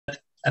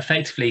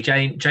effectively,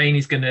 Jane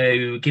is going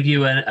to give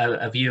you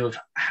a view of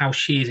how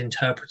she has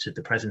interpreted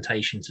the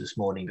presentations this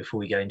morning before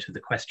we go into the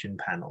question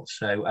panel.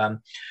 So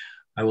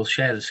I will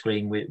share the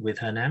screen with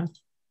her now.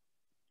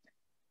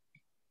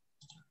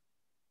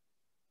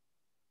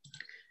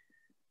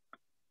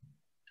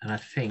 And I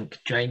think,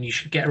 Jane, you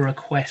should get a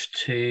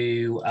request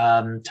to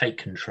take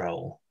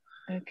control.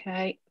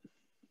 Okay.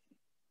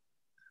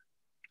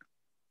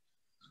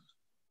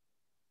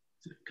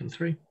 Does it come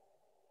through?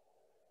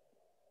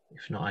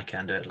 If not, I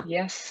can do it.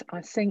 Yes,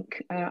 I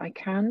think I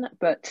can,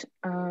 but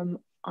I'm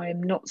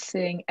not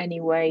seeing any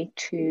way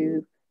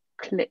to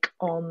click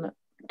on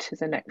to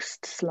the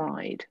next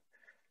slide.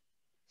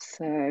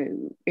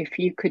 So if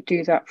you could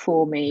do that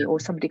for me, or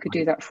somebody could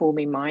do that for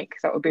me, Mike,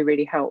 that would be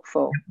really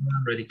helpful.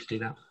 I'm ready to do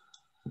that.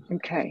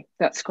 Okay,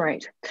 that's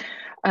great.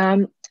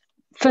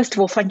 First of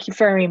all, thank you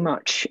very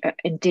much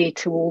indeed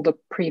to all the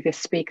previous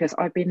speakers.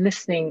 I've been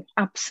listening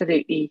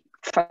absolutely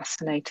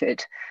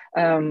fascinated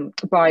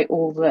by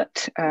all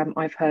that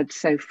I've heard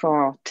so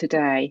far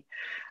today.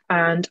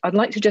 And I'd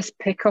like to just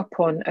pick up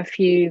on a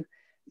few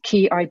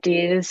key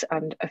ideas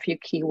and a few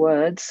key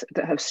words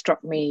that have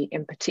struck me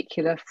in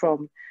particular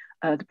from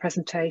the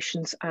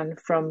presentations and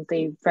from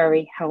the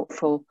very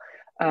helpful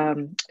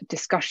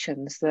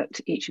discussions that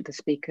each of the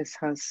speakers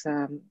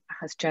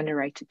has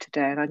generated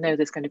today. And I know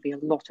there's going to be a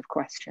lot of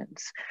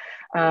questions.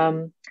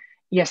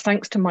 Yes,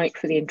 thanks to Mike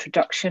for the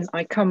introduction.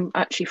 I come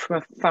actually from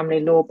a family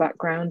law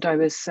background. I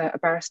was a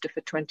barrister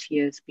for 20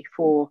 years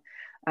before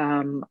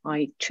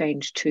I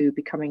changed to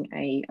becoming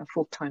a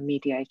full-time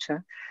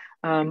mediator.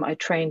 I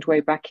trained way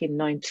back in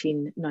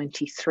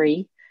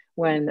 1993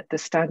 when the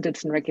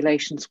standards and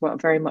regulations were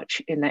very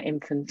much in their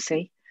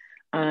infancy,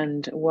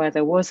 and where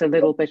there was a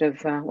little bit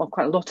of, well,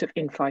 quite a lot of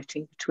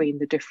infighting between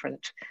the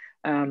different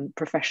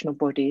professional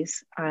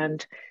bodies.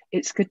 And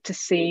it's good to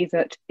see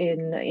that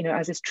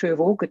as is true of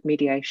all good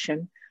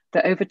mediation,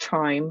 that over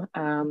time,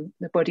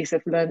 the bodies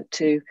have learnt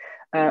to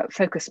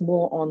focus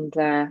more on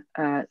their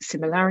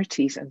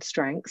similarities and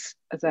strengths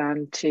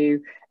than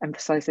to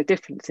emphasize their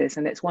differences.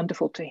 And it's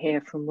wonderful to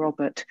hear from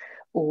Robert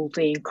all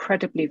the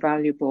incredibly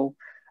valuable,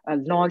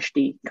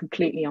 largely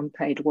completely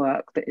unpaid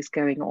work that is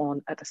going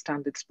on at the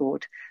Standards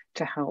Board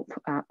to help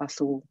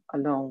us all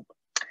along.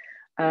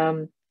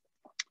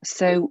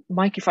 So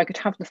Mike, if I could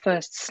have the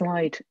first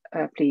slide,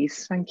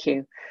 please. Thank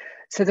you.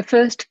 So the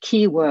first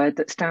key word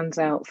that stands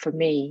out for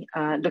me,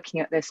 looking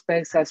at this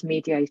both as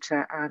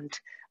mediator and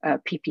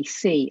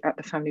PPC at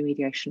the Family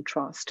Mediation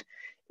Trust,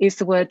 is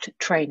the word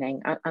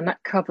training. And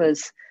that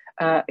covers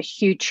a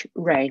huge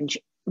range,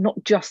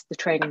 not just the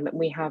training that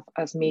we have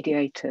as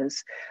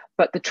mediators,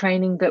 but the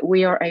training that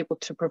we are able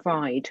to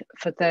provide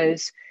for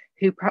those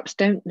who perhaps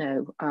don't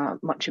know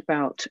much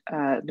about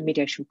the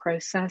mediation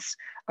process,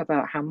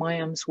 about how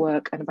MIAMs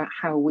work, and about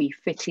how we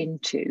fit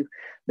into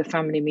the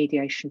family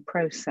mediation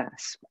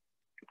process.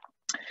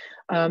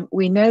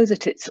 We know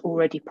that it's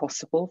already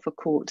possible for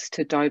courts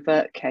to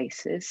divert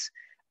cases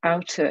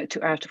to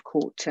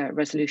out-of-court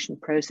resolution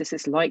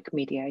processes like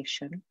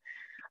mediation.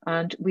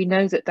 And we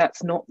know that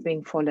that's not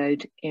being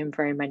followed in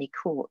very many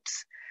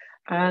courts.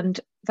 And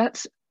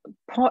that's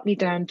partly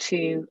down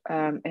to,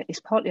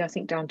 I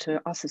think, down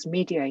to us as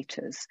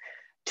mediators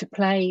to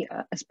play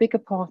as big a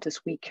part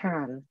as we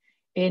can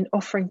in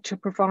offering to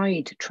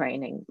provide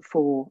training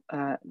for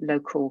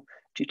local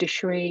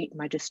judiciary,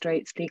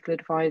 magistrates, legal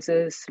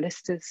advisors,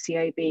 solicitors,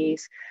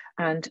 CABs,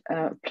 and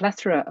a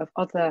plethora of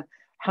other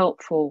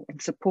helpful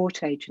and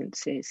support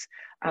agencies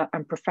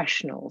and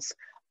professionals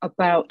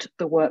about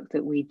the work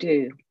that we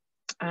do.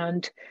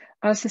 And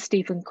as Sir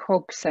Stephen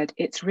Cobb said,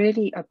 it's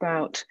really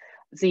about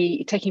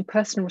taking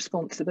personal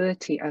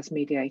responsibility as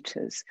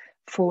mediators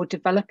for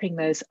developing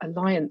those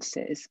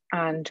alliances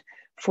and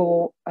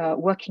for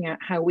working out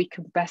how we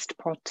can best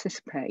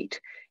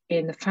participate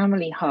in the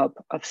family hub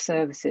of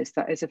services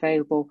that is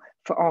available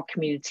for our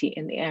community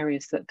in the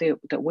areas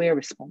that we're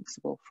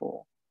responsible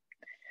for.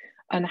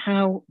 And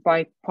how,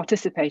 by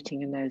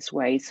participating in those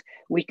ways,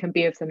 we can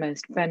be of the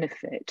most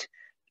benefit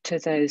to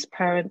those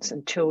parents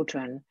and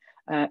children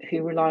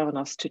who rely on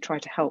us to try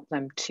to help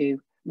them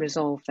to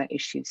resolve their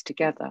issues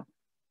together.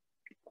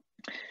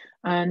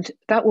 And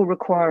that will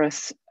require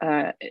us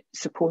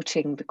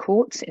supporting the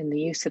courts in the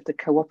use of the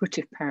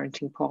cooperative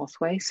parenting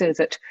pathway, so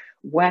that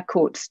where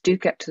courts do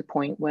get to the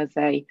point where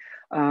they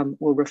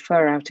will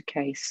refer out a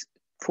case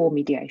for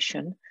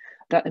mediation,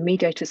 that the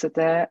mediators are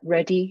there,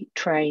 ready,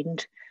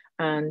 trained,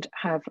 and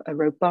have a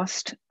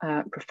robust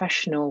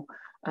professional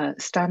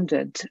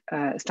standards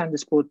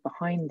board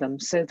behind them,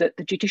 so that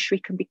the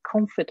judiciary can be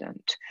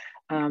confident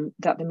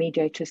that the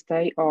mediators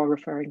they are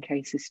referring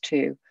cases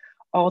to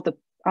are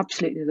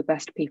absolutely the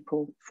best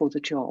people for the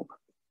job.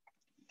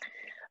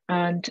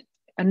 And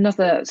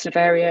another sort of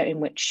area in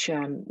which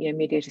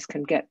mediators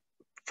can get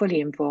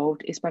fully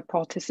involved is by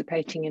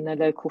participating in their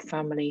local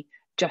family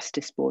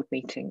justice board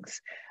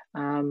meetings.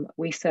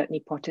 We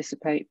certainly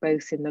participate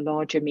both in the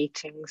larger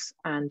meetings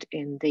and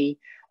in the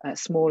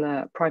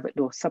smaller private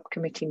law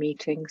subcommittee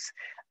meetings,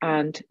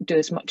 and do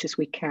as much as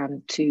we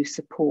can to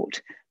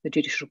support the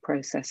judicial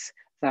process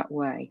that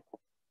way.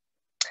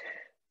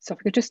 So if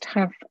we could just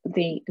have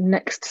the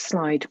next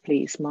slide,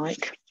 please,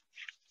 Mike.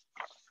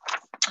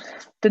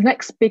 The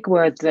next big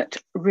word that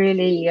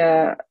really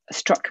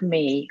struck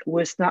me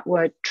was that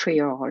word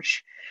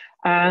triage.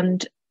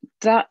 And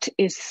that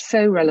is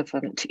so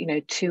relevant, you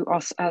know, to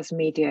us as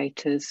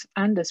mediators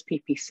and as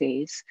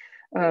PPCs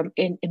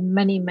in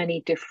many,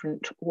 many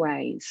different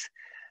ways.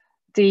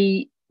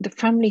 The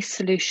Family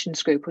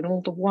Solutions Group and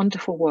all the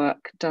wonderful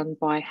work done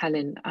by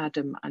Helen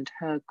Adam and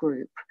her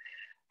group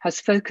has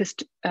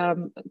focused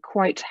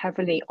quite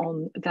heavily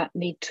on that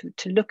need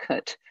to look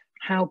at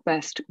how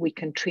best we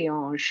can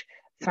triage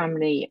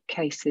family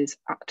cases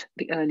at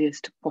the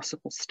earliest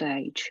possible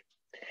stage.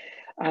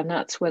 And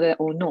that's whether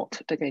or not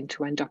they're going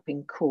to end up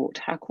in court.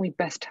 How can we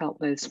best help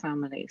those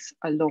families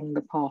along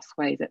the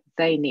pathway that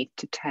they need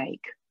to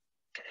take?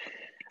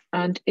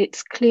 And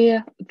it's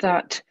clear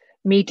that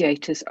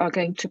mediators are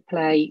going to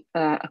play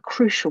a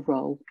crucial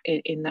role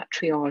in that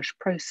triage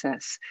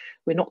process.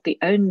 We're not the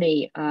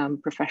only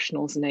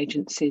professionals and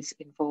agencies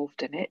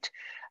involved in it,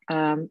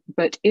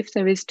 but if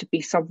there is to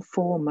be some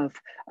form of,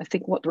 I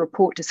think what the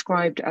report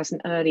described as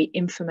an early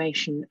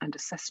information and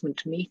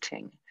assessment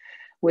meeting,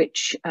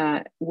 which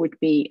would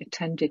be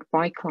attended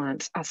by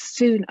clients as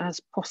soon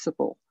as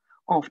possible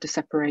after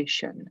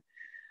separation,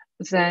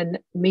 then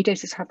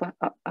mediators have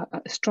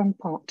a strong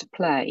part to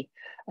play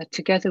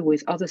together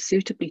with other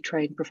suitably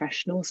trained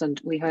professionals. And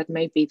we heard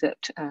maybe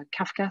that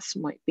CAFCAS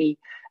might be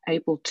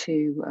able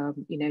to,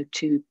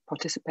 to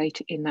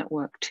participate in that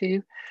work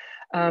too,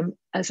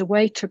 as a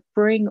way to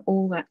bring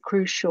all that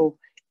crucial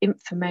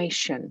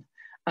information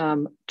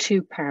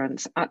to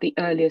parents at the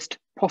earliest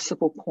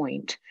possible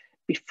point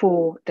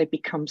before they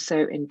become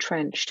so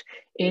entrenched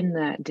in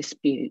their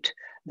dispute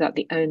that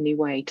the only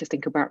way to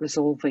think about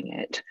resolving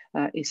it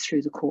is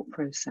through the court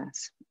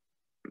process.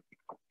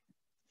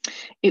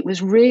 It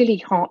was really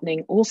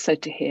heartening also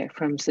to hear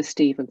from Sir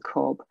Stephen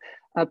Cobb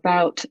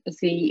about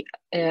the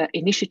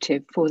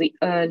initiative for the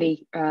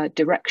early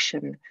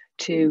direction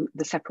to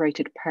the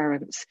Separated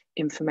Parents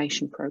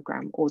Information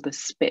Programme, or the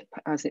SPIP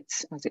as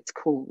it's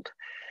called.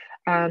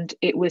 And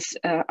it was,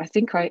 I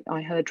think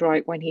I heard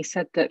right when he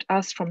said that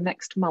as from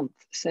next month,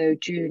 so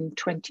June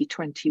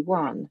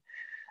 2021,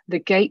 the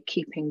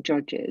gatekeeping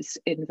judges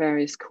in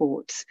various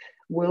courts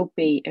will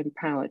be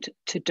empowered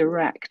to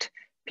direct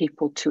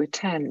people to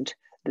attend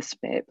the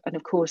SPIP. And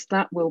of course,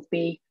 that will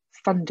be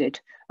funded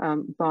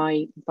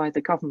by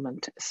the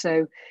government.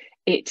 So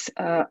it's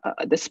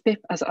the SPIP,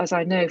 as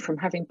I know from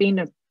having been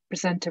a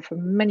presenter for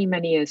many,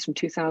 many years, from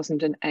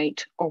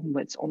 2008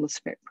 onwards on the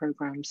SPIP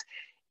programs,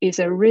 is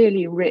a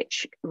really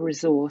rich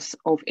resource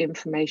of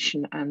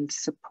information and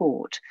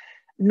support,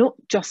 not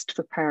just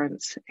for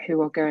parents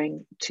who are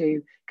going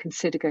to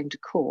consider going to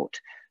court,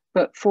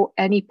 but for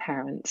any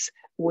parents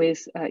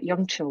with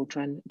young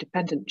children,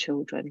 dependent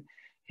children,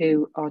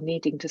 who are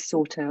needing to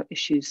sort out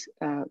issues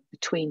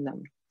between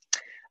them.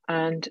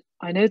 And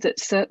I know that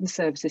certain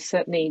services,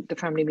 certainly the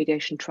Family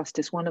Mediation Trust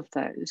is one of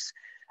those,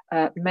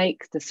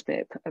 make the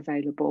SPIP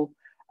available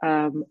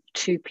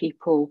to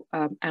people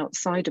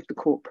outside of the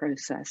court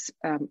process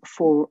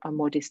for a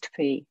modest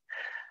fee.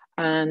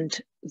 And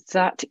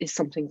that is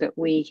something that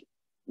we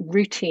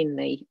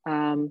routinely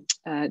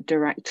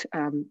direct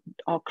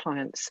our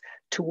clients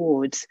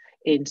towards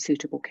in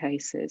suitable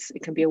cases.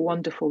 It can be a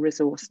wonderful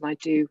resource, and I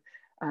do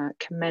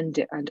commend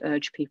it and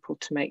urge people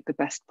to make the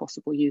best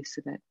possible use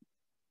of it.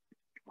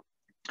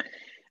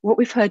 What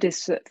we've heard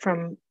is that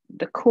from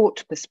the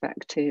court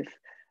perspective,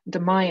 the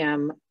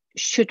MIAM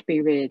should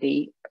be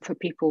really for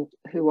people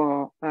who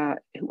are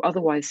who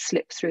otherwise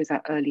slip through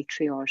that early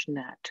triage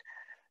net,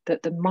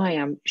 that the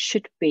MIAM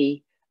should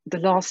be the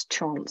last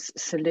chance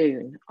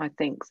saloon, I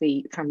think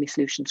the Family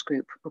Solutions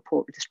Group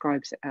report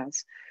describes it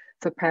as,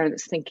 for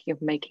parents thinking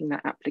of making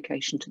that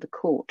application to the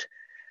court.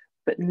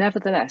 But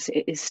nevertheless,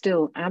 it is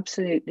still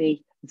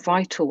absolutely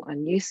vital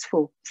and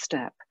useful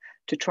step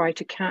to try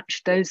to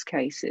catch those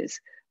cases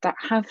that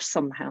have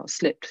somehow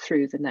slipped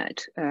through the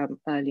net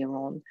earlier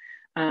on,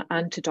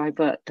 and to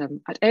divert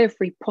them at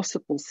every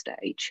possible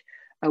stage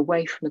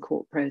away from the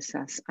court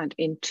process and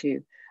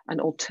into an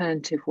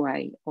alternative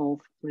way of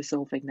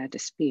resolving their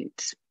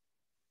disputes.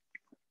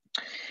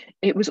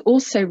 It was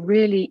also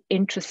really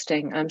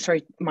interesting, I'm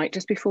sorry, Mike,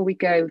 just before we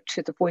go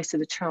to the voice of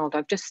the child,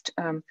 I've just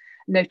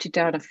noted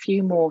down a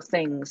few more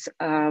things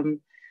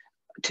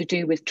to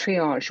do with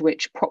triage,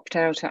 which popped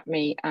out at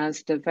me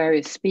as the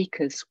various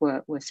speakers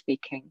were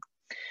speaking.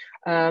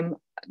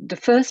 The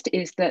first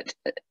is that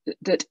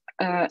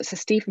Sir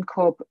Stephen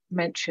Cobb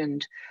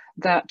mentioned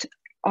that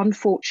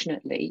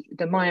unfortunately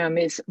the MIAM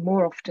is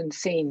more often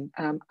seen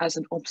as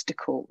an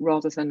obstacle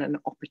rather than an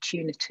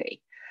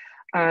opportunity.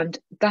 And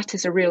that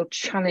is a real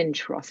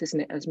challenge for us,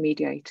 isn't it, as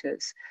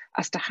mediators,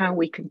 as to how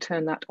we can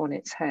turn that on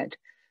its head,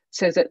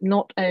 so that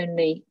not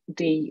only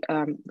the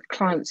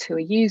clients who are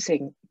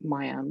using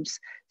MIAMs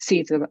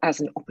see them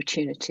as an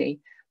opportunity,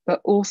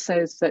 but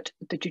also that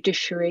the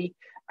judiciary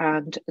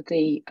and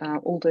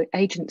all the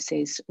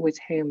agencies with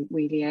whom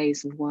we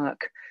liaise and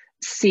work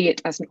see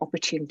it as an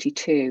opportunity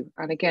too.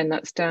 And again,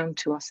 that's down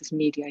to us as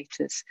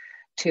mediators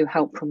to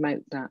help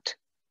promote that.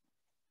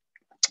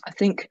 I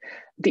think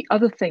the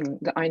other thing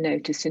that I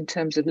noticed in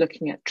terms of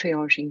looking at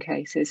triaging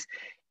cases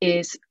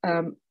is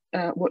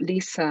what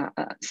Lisa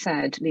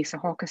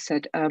Harker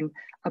said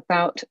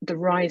about the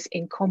rise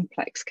in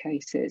complex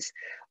cases.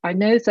 I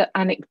know that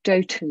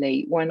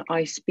anecdotally, when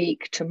I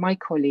speak to my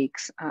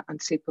colleagues and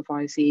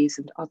supervisees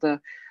and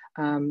other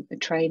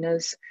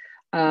trainers,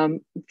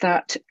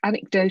 that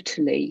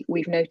anecdotally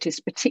we've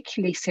noticed,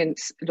 particularly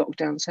since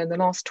lockdown, so in the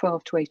last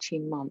 12 to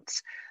 18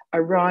 months,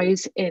 a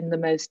rise in the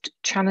most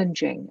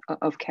challenging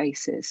of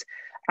cases,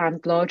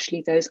 and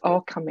largely those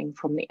are coming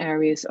from the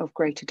areas of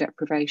greater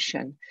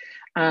deprivation.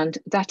 And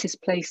that is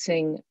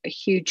placing a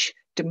huge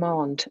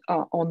demand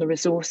on the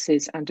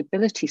resources and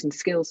abilities and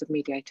skills of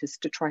mediators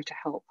to try to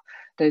help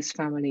those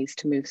families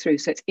to move through.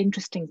 So it's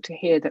interesting to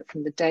hear that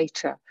from the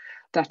data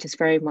that is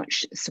very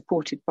much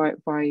supported by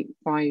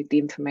the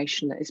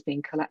information that is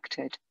being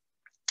collected.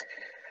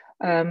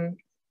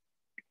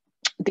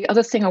 The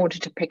other thing I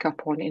wanted to pick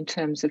up on in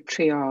terms of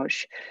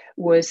triage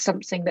was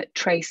something that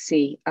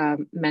Tracey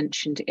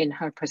mentioned in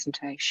her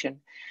presentation,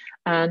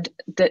 and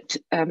that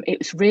it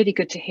was really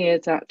good to hear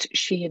that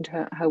she and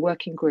her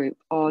working group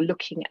are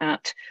looking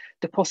at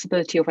the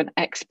possibility of an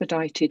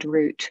expedited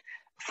route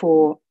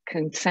for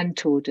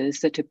consent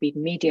orders that have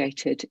been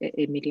mediated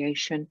in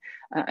mediation,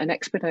 an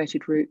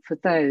expedited route for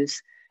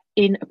those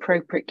in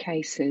appropriate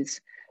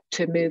cases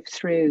to move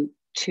through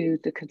to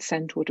the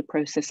consent order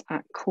process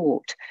at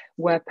court,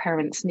 where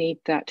parents need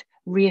that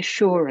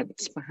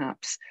reassurance,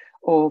 perhaps,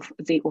 of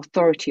the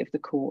authority of the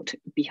court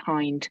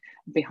behind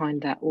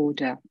that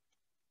order.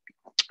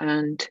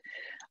 And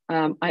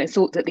I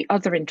thought that the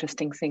other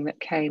interesting thing that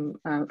came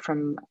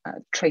from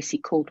Tracey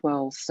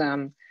Caldwell's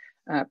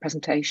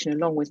presentation,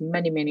 along with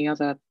many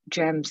other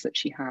gems that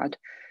she had,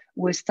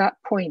 was that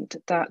point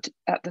that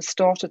at the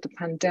start of the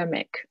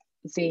pandemic,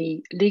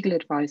 the legal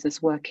advisors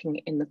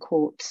working in the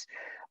courts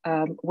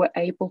were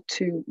able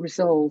to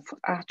resolve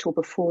at or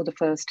before the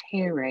first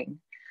hearing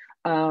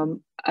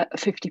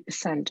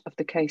 50% of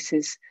the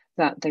cases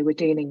that they were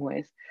dealing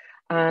with.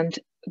 And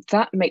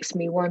that makes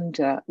me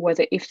wonder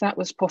whether, if that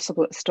was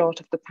possible at the start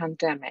of the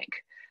pandemic,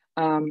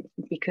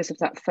 because of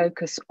that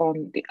focus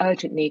on the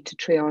urgent need to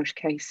triage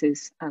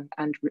cases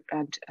and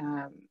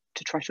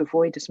to try to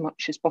avoid as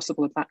much as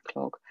possible a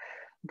backlog,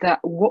 that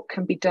what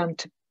can be done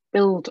to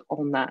build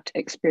on that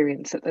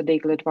experience that the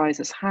legal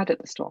advisors had at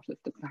the start of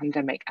the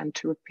pandemic, and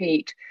to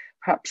repeat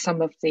perhaps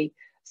some of the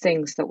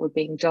things that were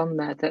being done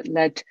there that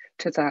led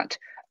to that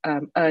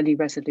early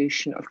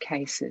resolution of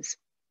cases.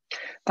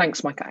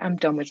 Thanks, Mike. I'm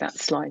done with that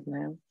slide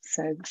now.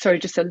 So sorry,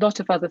 just a lot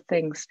of other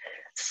things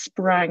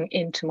sprang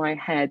into my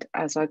head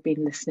as I've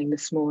been listening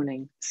this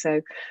morning.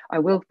 So I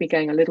will be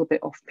going a little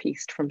bit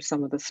off-piste from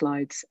some of the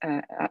slides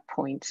at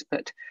points,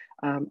 but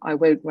I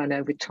won't run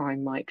over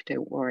time, Mike,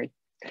 don't worry.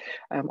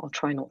 I'll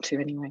try not to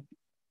anyway.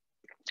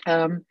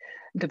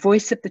 The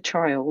voice of the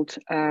child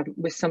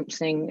was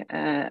something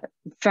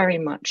very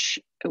much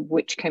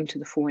which came to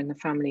the fore in the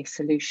Family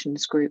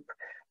Solutions Group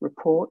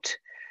report.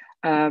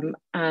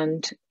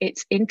 And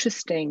it's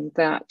interesting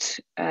that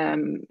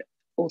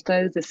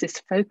although there's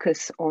this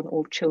focus on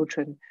all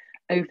children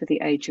over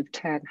the age of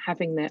 10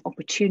 having their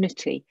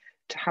opportunity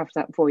to have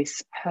that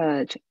voice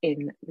heard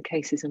in the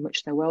cases in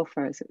which their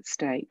welfare is at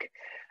stake,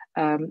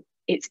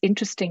 it's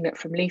interesting that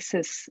from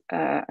Lisa's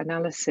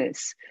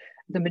analysis,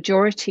 the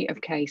majority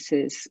of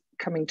cases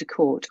coming to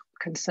court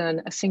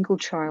concern a single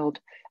child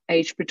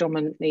aged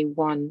predominantly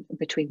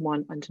between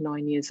 1 and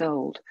 9 years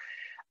old.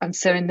 And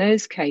so in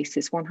those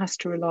cases, one has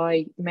to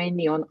rely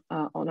mainly on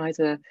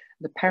either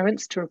the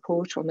parents to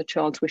report on the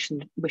child's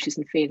wishes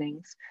and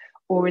feelings,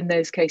 or in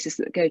those cases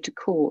that go to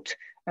court,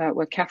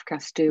 where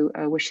CAFCAS do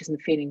a wishes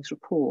and feelings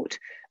report,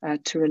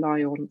 to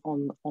rely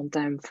on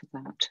them for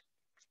that.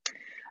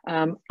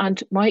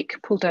 And Mike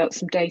pulled out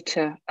some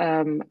data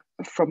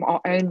from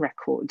our own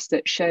records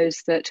that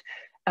shows that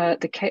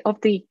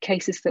of the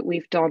cases that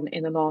we've done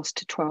in the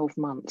last 12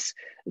 months,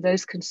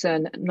 those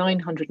concern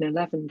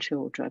 911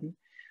 children,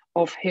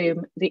 of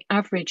whom the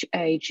average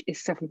age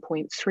is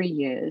 7.3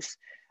 years,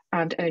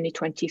 and only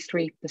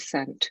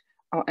 23%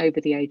 are over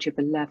the age of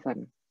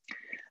 11.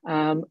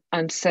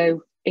 And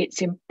so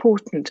it's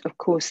important, of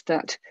course,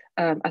 that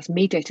as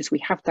mediators, we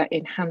have that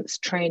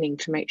enhanced training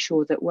to make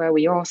sure that where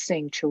we are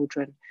seeing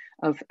children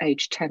of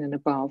age 10 and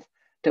above,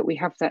 that we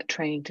have that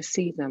training to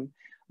see them.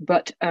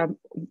 But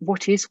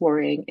what is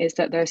worrying is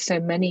that there are so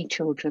many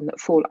children that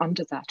fall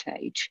under that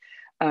age,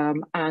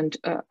 and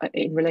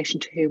in relation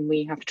to whom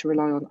we have to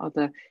rely on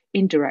other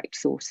indirect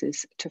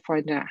sources to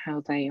find out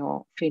how they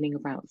are feeling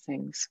about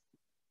things.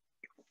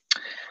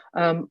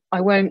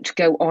 I won't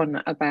go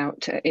on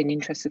about, in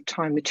interest of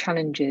time, the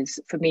challenges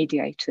for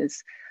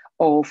mediators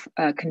of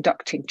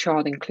conducting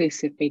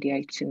child-inclusive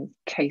mediation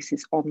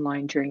cases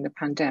online during the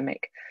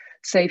pandemic.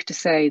 Safe to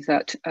say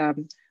that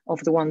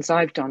of the ones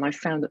I've done, I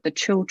found that the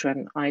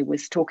children I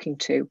was talking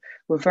to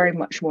were very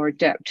much more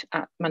adept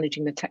at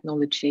managing the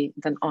technology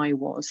than I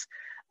was,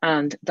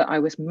 and that I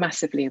was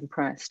massively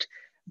impressed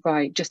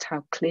by just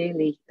how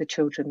clearly the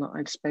children that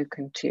I've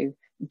spoken to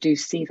do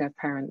see their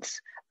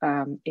parents'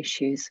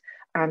 issues,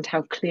 and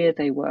how clear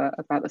they were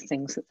about the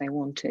things that they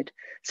wanted.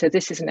 So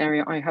this is an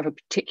area I have a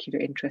particular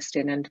interest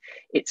in, and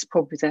it's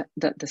probably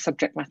the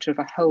subject matter of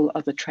a whole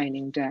other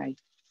training day.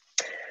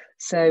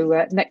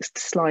 So next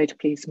slide,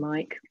 please,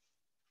 Mike.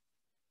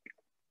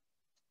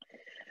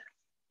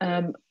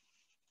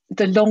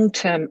 The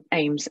long-term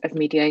aims of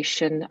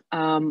mediation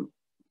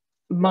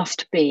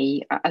must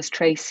be, as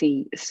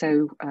Tracey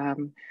so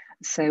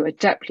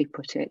adeptly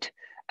put it,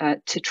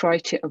 to try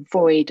to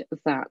avoid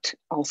that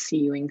 "I'll see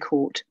you in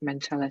court"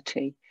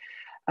 mentality,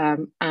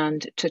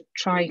 and to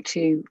try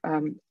to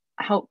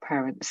help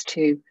parents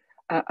to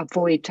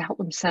help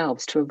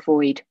themselves to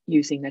avoid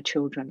using their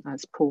children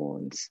as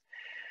pawns.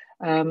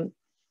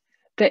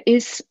 There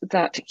is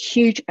that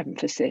huge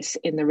emphasis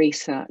in the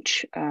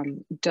research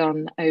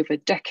done over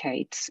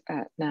decades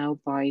now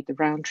by the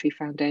Roundtree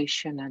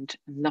Foundation and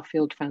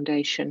Nuffield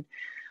Foundation,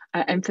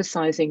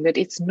 emphasising that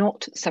it's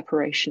not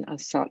separation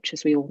as such,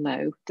 as we all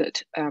know,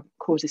 that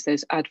causes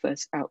those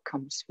adverse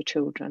outcomes for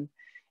children.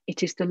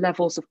 It is the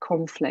levels of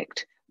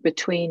conflict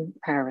between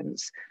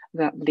parents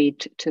that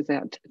lead to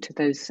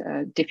those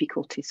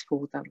difficulties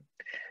for them.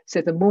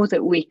 So the more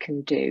that we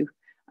can do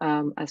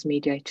as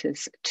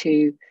mediators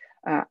to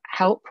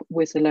help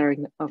with the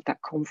lowering of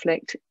that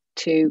conflict,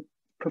 to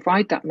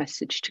provide that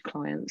message to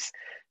clients,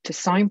 to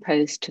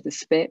signpost to the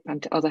SPIP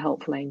and to other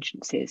helpful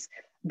agencies,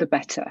 the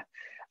better.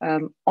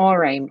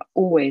 Our aim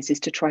always is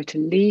to try to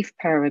leave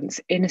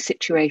parents in a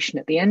situation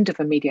at the end of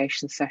a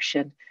mediation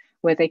session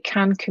where they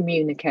can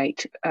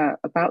communicate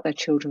about their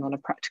children on a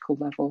practical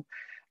level,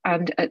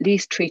 and at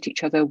least treat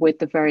each other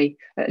with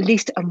at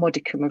least a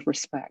modicum of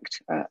respect.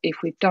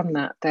 If we've done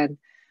that, then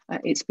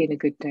it's been a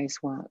good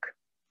day's work.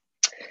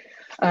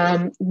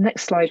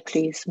 Next slide,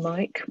 please,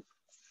 Mike.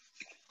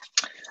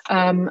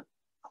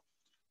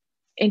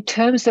 In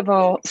terms of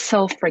our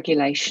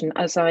self-regulation,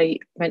 as I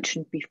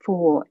mentioned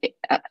before,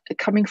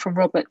 coming from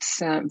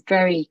Robert's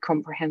very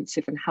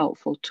comprehensive and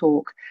helpful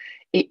talk,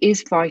 it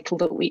is vital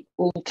that we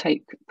all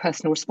take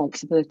personal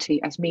responsibility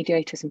as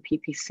mediators and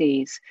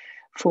PPCs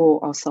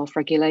for our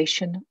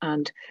self-regulation.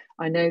 And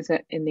I know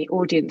that in the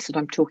audience that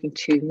I'm talking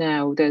to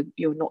now, that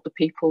you're not the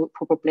people that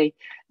probably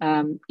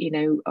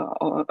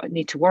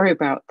need to worry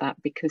about that,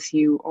 because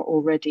you are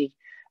already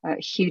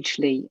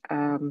hugely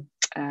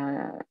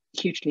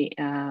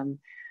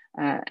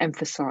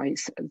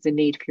emphasize the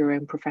need for your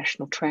own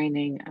professional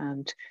training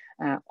and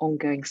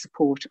ongoing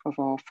support of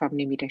our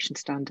Family Mediation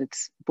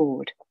Standards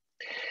Board.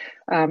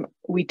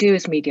 We do,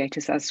 as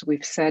mediators, as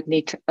we've said,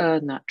 need to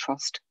earn that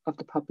trust of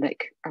the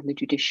public and the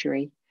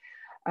judiciary.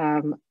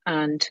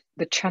 And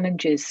the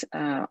challenges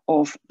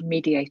of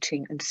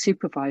mediating and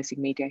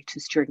supervising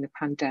mediators during the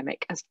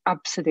pandemic has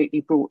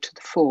absolutely brought to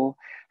the fore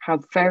how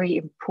very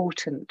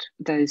important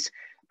those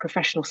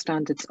professional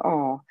standards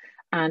are,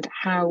 and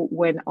how,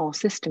 when our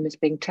system is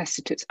being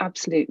tested to its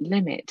absolute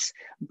limits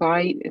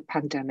by the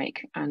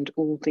pandemic and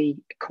all the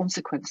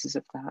consequences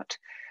of that,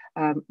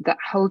 that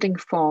holding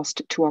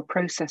fast to our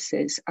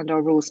processes and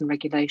our rules and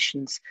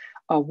regulations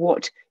are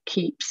what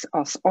keeps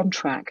us on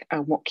track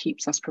and what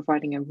keeps us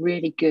providing a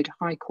really good,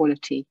 high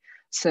quality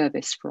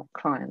service for our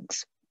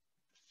clients.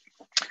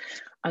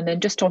 And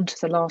then just on to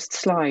the last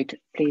slide,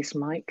 please,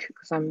 Mike,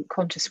 because I'm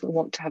conscious we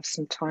want to have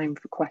some time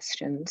for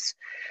questions.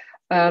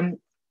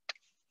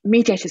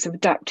 Mediators have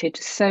adapted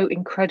so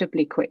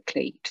incredibly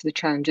quickly to the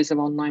challenges of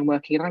online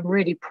working, and I'm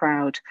really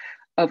proud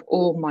of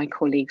all my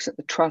colleagues at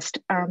the Trust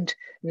and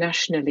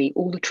nationally,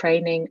 all the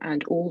training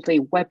and all the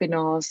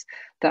webinars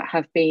that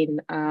have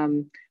been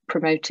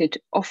promoted,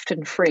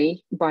 often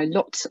free, by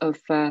lots of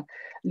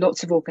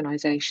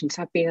organisations,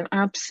 have been an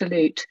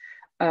absolute,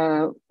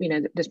 there's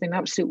been an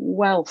absolute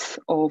wealth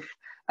of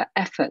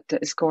effort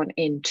that has gone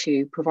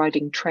into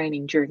providing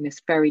training during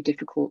this very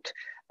difficult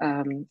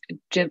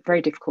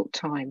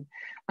time.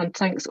 And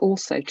thanks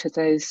also to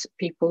those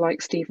people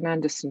like Stephen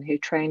Anderson, who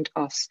trained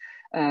us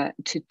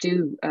to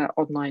do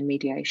online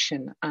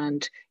mediation,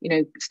 and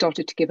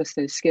started to give us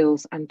those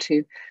skills, and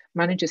to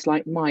managers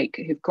like Mike,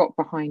 who've got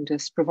behind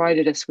us,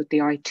 provided us with the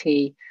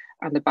IT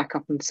and the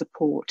backup and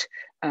support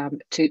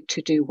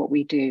to do what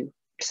we do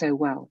so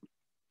well.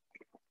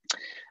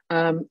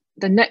 The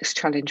next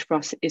challenge for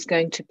us is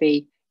going to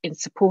be in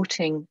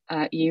supporting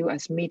you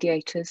as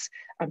mediators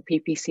and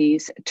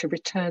PPCs to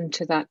return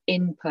to that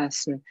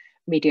in-person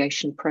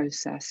mediation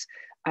process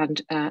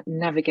and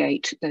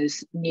navigate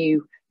those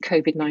new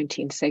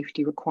COVID-19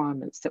 safety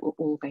requirements that we're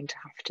all going to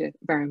have to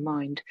bear in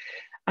mind.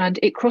 And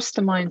it crossed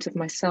the minds of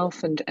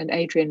myself and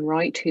Adrian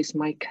Wright, who's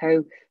my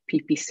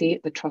co-PPC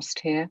at the Trust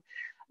here,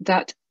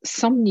 that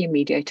some new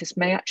mediators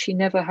may actually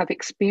never have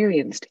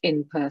experienced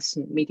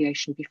in-person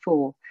mediation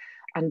before,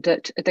 and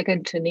that they're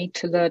going to need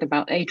to learn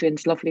about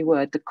Adrian's lovely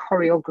word, the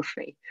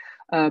choreography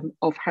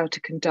of how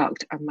to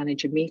conduct and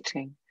manage a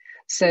meeting.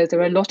 So there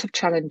are a lot of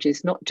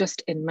challenges, not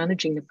just in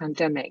managing the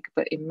pandemic,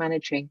 but in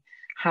managing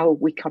how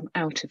we come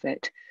out of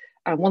it.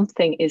 And one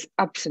thing is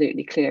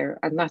absolutely clear,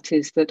 and that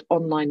is that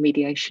online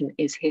mediation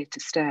is here to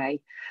stay.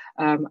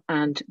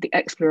 And the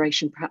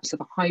exploration perhaps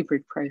of a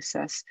hybrid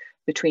process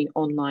between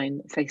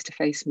online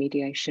face-to-face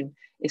mediation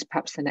is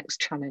perhaps the next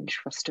challenge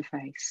for us to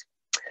face.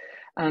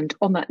 And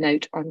on that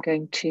note, I'm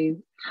going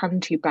to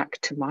hand you back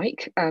to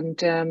Mike,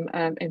 and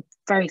I'm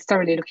very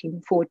thoroughly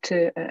looking forward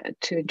to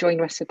enjoying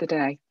the rest of the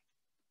day.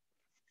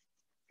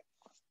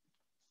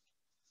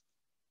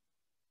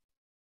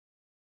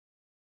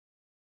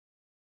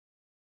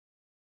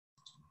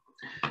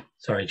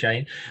 Sorry,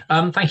 Jane.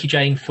 Thank you,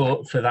 Jane,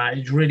 for that.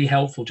 It's really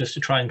helpful just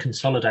to try and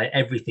consolidate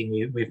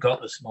everything we've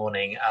got this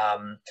morning.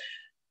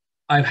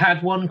 I've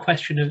had one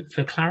question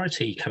for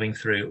clarity coming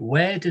through.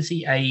 Where does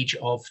the age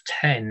of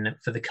 10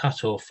 for the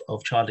cutoff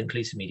of child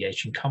inclusive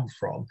mediation come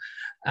from,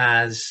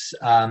 as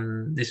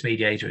this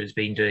mediator has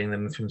been doing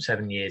them from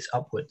 7 years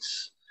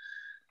upwards?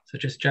 So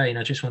just Jane,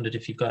 I just wondered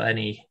if you've got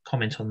any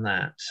comment on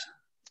that.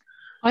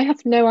 I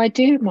have no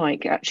idea,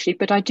 Mike, actually,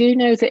 but I do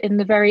know that in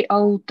the very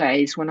old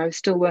days when I was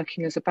still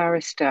working as a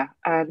barrister,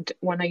 and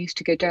when I used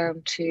to go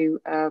down to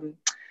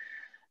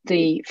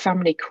the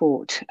family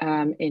court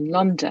in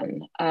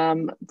London,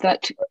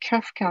 that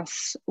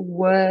Kafkas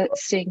were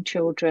seeing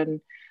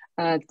children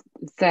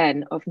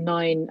then of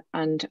 9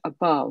 and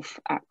above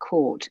at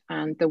court.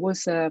 And there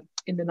was,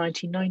 in the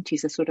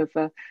 1990s, a sort of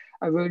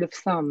a rule of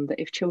thumb that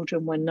if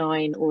children were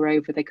 9 or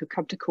over, they could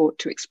come to court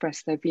to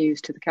express their views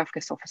to the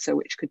Kafkas officer,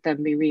 which could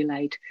then be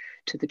relayed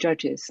to the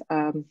judges.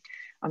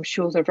 I'm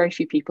sure there are very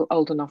few people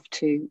old enough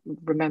to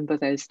remember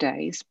those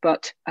days,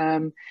 but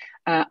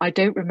I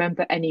don't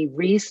remember any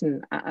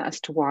reason as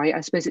to why. I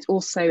suppose it's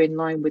also in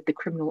line with the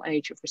criminal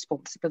age of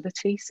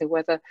responsibility. So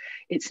whether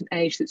it's an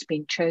age that's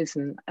been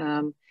chosen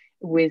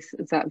with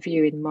that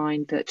view in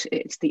mind, that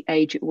it's the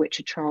age at which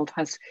a child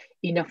has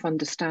enough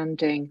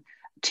understanding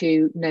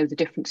to know the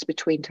difference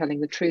between telling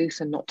the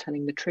truth and not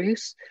telling the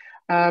truth.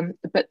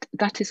 But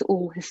that is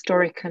all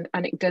historic and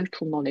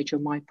anecdotal knowledge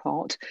on my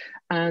part.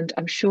 And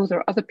I'm sure there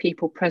are other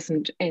people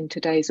present in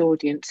today's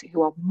audience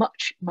who are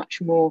much,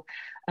 much more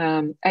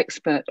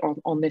expert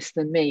on this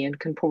than me and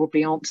can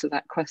probably answer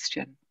that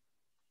question.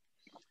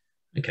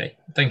 Okay,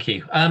 thank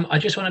you. I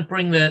just want to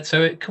bring that,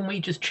 so can we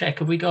just check,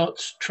 have we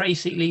got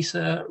Tracey,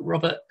 Lisa,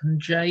 Robert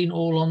and Jane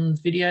all on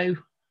video?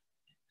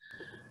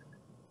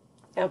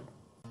 Yep.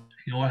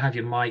 You all have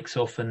your mics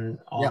off and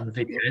on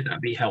video, that'd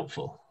be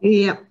helpful.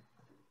 Yep.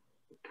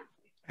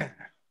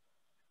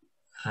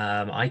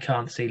 I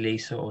can't see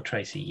Lisa or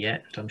Tracey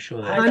yet, but I'm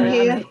sure that I'm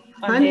here.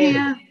 I'm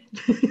here.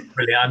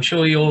 Brilliant. I'm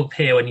sure you'll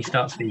appear when you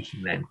start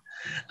speaking then.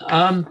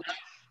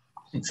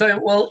 So,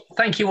 well,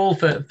 thank you all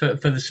for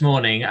this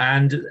morning.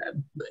 And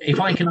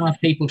if I can ask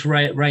people to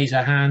raise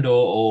a hand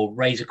or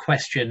raise a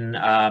question,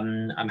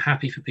 I'm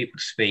happy for people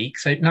to speak.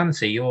 So,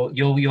 Nancy,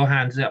 your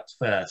hand's up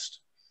first.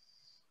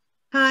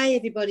 Hi,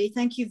 everybody.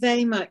 Thank you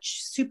very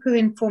much. Super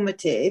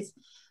informative.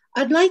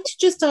 I'd like to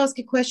just ask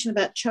a question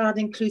about child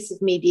inclusive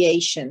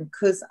mediation,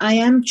 because I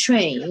am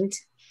trained,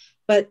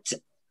 but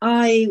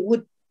I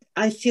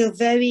feel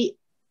very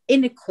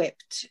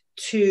ill-equipped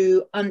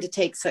to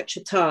undertake such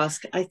a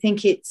task. I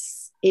think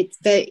it's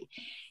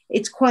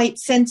quite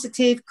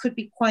sensitive, could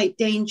be quite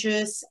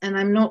dangerous, and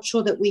I'm not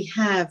sure that we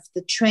have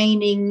the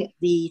training,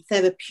 the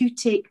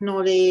therapeutic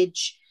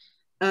knowledge,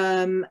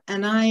 and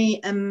I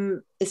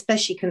am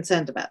especially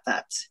concerned about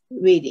that,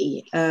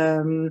 really.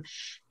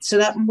 So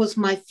that was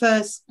my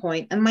first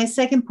point. And my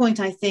second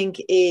point, I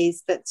think,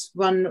 is that's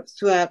run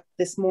throughout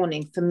this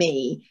morning for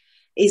me,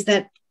 is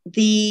that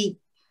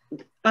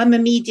I'm a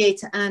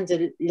mediator and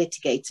a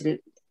litigator.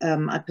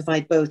 I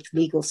provide both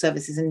legal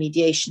services and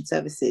mediation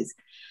services.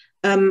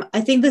 I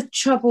think the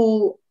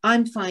trouble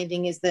I'm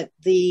finding is that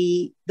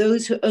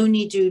those who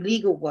only do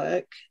legal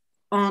work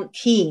aren't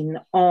keen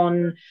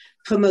on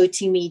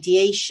promoting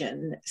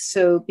mediation,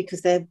 so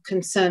because they're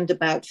concerned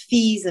about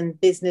fees and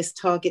business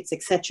targets,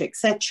 etc.,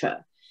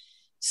 etc.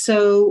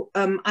 So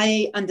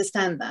I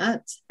understand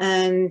that,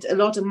 and a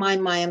lot of my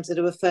MIAMs that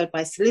are referred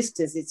by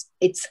solicitors,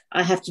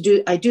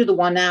 I do the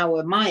 1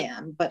 hour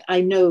MIAM, but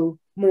I know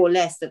more or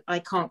less that I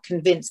can't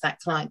convince that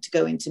client to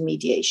go into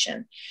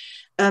mediation.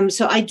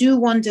 So I do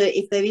wonder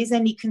if there is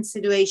any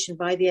consideration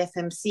by the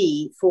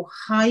FMC for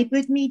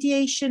hybrid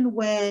mediation,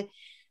 where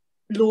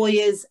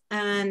lawyers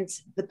and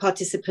the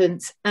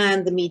participants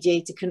and the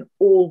mediator can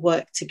all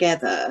work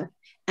together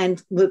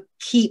and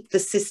keep the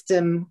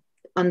system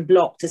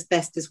unblocked as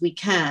best as we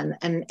can,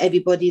 and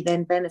everybody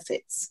then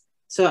benefits.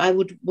 So I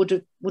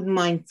wouldn't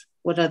mind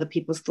what other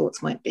people's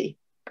thoughts might be.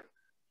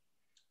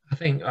 I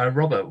think,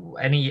 Robert,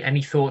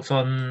 any thoughts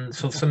on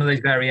sort of some of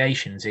those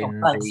variations in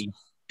the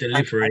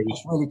delivery?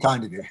 That's really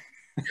kind of you.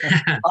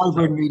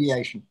 Hybrid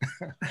mediation.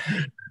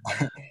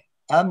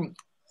 On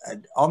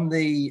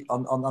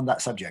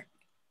that subject,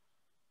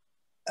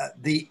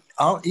 the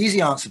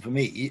easy answer for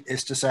me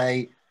is to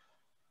say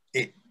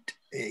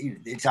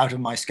it's out of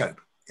my scope.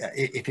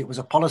 If it was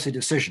a policy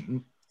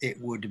decision, it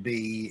would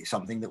be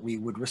something that we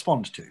would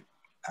respond to,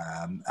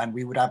 and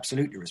we would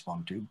absolutely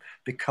respond to,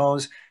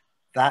 because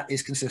that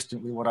is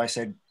consistent with what I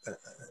said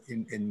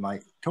in my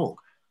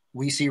talk.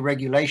 we see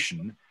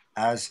regulation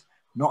as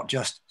not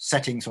just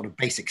setting sort of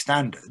basic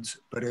standards,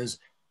 but as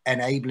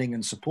enabling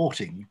and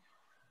supporting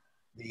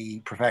the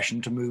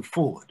profession to move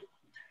forward.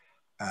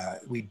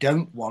 We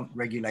don't want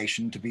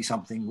regulation to be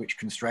something which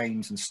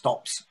constrains and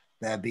stops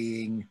there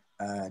being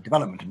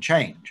development and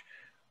change.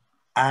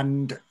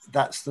 And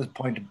that's the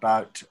point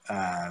about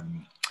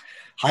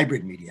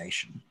hybrid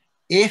mediation.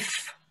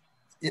 If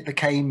it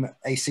became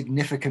a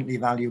significantly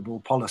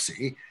valuable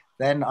policy,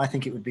 then I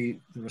think it would be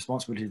the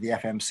responsibility of the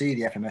FMC,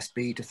 the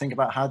FMSB, to think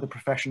about how the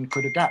profession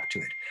could adapt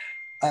to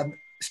it.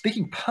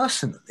 Speaking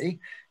personally,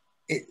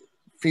 it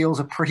feels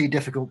a pretty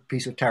difficult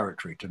piece of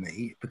territory to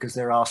me, because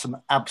there are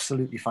some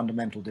absolutely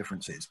fundamental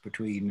differences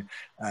between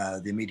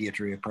the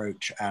mediatory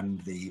approach and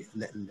the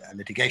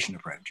litigation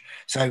approach.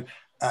 So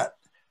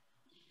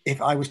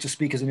if I was to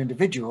speak as an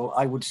individual,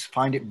 I would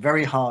find it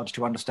very hard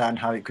to understand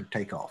how it could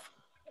take off.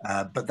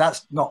 But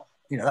that's not,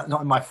 that's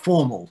not my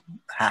formal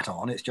hat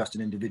on, it's just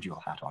an individual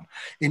hat on.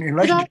 In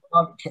relation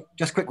to,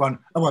 just a quick one.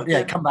 Oh, well,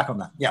 yeah, come back on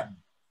that. Yeah,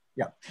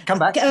 come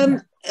back.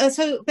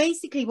 So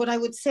basically what I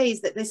would say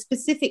is that there's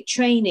specific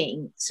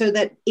training so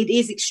that it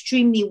is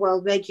extremely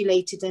well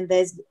regulated, and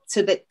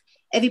so that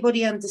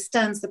everybody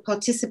understands, the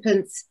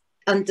participants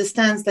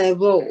understands their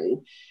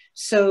role.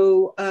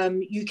 So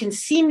you can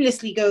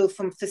seamlessly go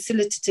from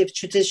facilitative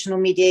traditional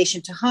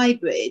mediation to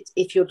hybrid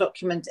if your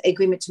document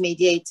agreement to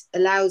mediate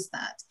allows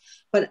that.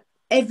 But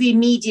every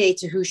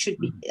mediator who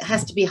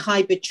has to be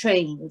hybrid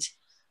trained.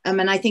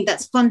 And I think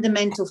that's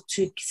fundamental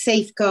to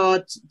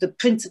safeguard the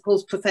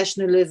principles,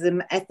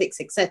 professionalism, ethics,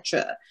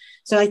 etc.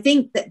 So I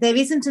think that there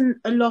isn't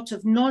a lot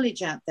of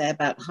knowledge out there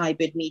about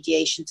hybrid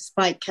mediation,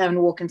 despite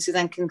Karen Walker and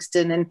Suzanne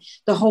Kingston and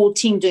the whole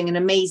team doing an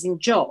amazing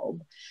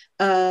job.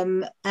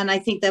 And I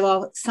think there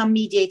are some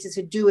mediators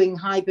who are doing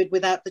hybrid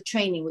without the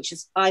training, which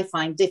is, I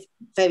find,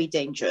 very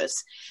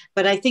dangerous.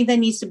 But I think there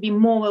needs to be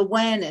more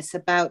awareness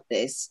about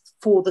this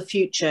for the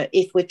future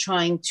if we're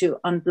trying to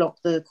unblock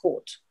the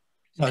court.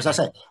 No, as I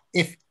say,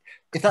 if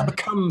that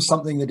becomes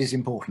something that is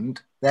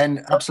important,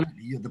 then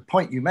absolutely, the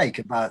point you make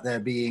about there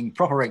being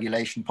proper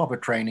regulation, proper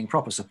training,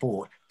 proper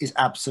support is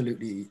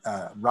absolutely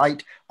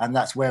right. And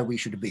that's where we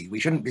should be. We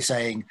shouldn't be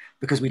saying,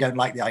 because we don't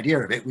like the idea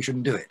of it, we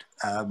shouldn't do it.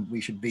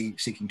 We should be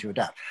seeking to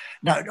adapt.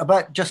 Now,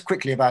 just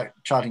quickly about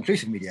child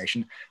inclusive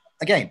mediation,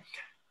 again,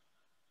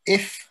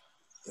 if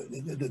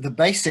the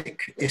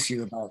basic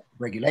issue about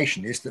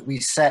regulation is that we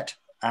set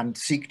and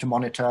seek to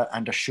monitor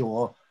and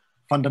assure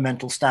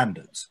fundamental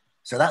standards.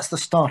 So that's the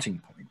starting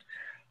point.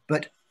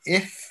 But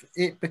if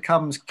it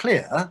becomes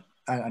clear,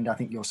 and I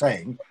think you're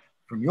saying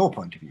from your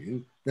point of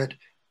view, that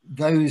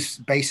those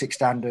basic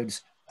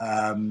standards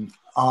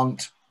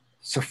aren't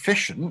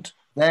sufficient,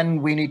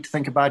 then we need to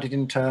think about it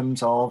in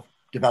terms of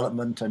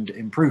development and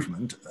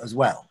improvement as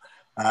well.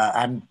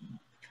 And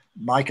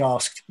Mike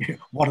asked,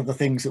 what are the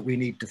things that we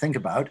need to think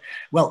about?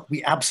 Well,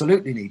 we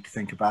absolutely need to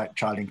think about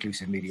child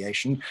inclusive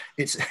mediation.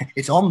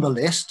 It's on the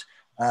list.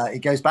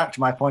 It goes back to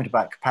my point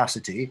about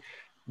capacity.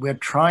 We're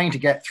trying to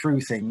get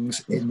through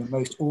things in the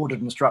most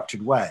ordered and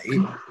structured way.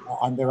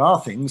 And there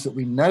are things that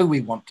we know we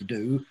want to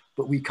do,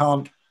 but we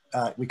can't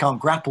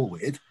grapple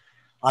with.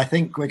 I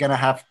think we're going to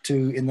have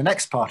to, in the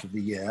next part of the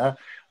year,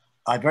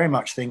 I very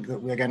much think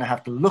that we're going to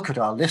have to look at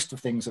our list of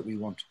things that we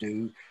want to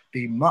do,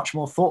 be much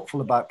more thoughtful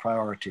about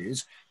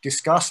priorities,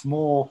 discuss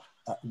more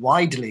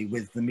widely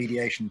with the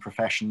mediation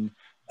profession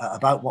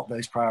about what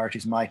those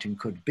priorities might and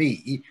could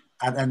be,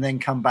 and then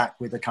come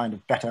back with a kind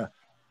of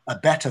a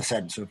better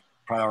sense of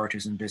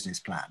priorities and business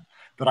plan.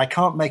 But I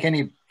can't make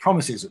any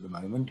promises at the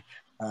moment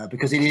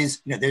because it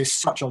is, there's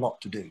such a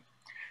lot to do.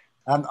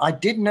 I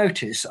did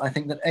notice, I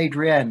think that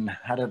Adrienne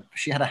had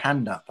a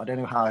hand up. I don't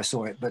know how I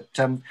saw it, but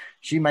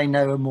she may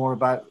know more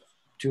about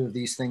two of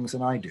these things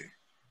than I do.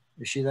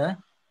 Is she there?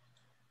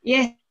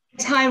 Yes.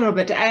 Hi,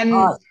 Robert.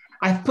 Hi.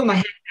 I've put my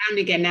hand down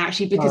again now,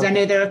 actually, because I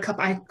know there are a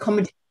couple I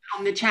commented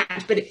on the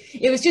chat, but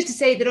it was just to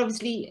say that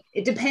obviously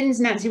it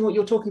depends, Nancy, what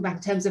you're talking about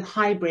in terms of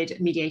hybrid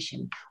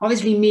mediation.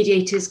 Obviously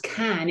mediators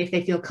can, if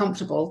they feel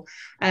comfortable,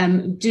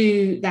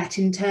 do that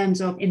in terms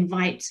of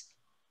invite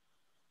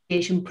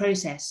mediation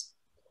process.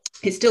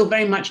 It's still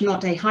very much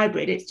not a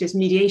hybrid, it's just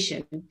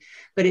mediation,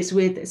 but it's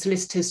with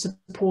solicitors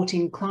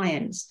supporting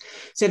clients.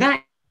 So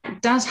that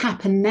does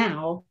happen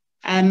now,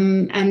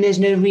 and there's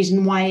no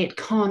reason why it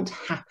can't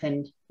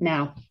happen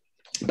now.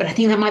 But I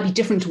think that might be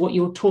different to what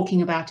you're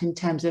talking about in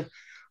terms of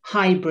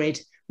hybrid,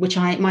 which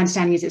my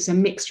understanding is it's a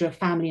mixture of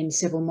family and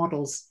civil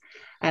models.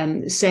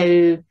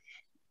 So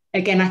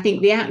again, I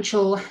think the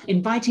actual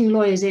inviting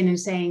lawyers in and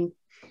saying,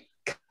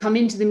 come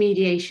into the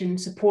mediation,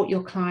 support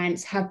your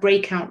clients, have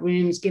breakout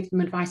rooms, give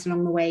them advice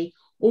along the way,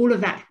 all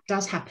of that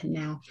does happen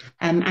now,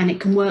 and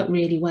it can work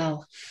really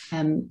well.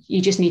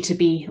 You just need to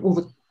be, all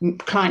the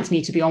clients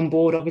need to be on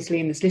board, obviously,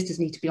 and the solicitors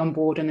need to be on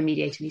board, and the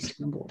mediator needs to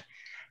be on board.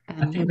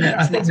 I think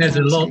there's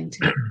a lot.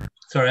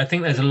 Sorry, I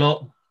think there's a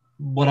lot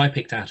what I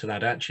picked out of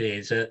that actually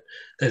is that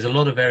there's a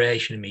lot of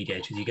variation in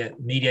mediators. You get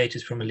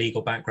mediators from a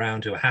legal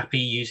background who are happy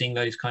using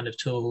those kind of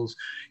tools.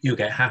 You'll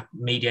get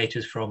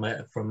mediators from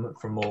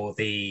more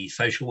the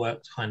social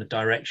work kind of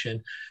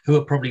direction who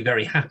are probably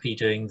very happy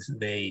doing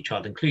the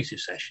child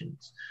inclusive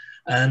sessions.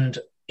 And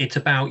it's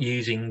about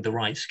using the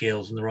right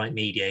skills and the right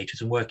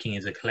mediators and working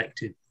as a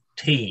collective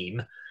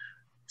team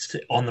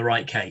on the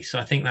right case. So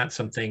I think that's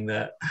something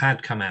that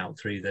had come out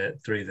through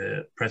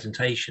the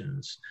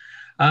presentations.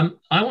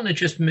 I want to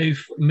just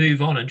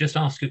move on and just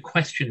ask a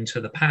question to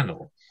the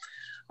panel.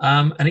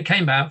 And it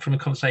came out from a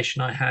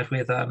conversation I had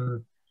with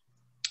a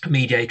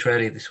mediator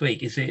earlier this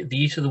week, is the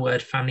use of the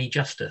word family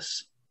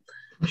justice.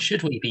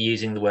 Should we be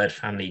using the word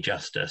family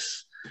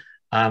justice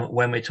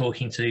when we're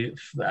talking to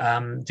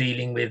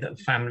dealing with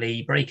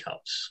family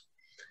breakups?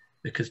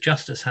 Because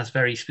justice has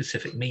very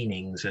specific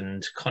meanings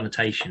and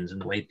connotations and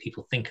the way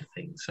people think of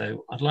things.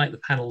 So I'd like the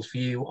panel's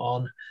view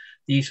on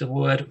the use of the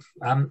word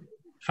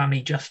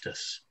family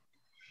justice.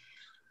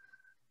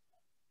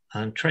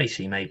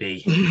 Tracey,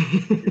 maybe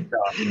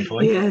starting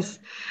point. Yes,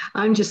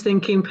 I'm just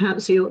thinking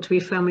perhaps it ought to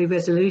be family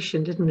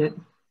resolution, didn't it?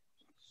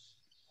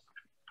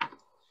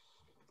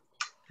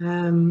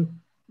 You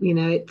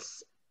know,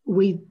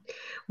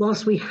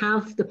 whilst we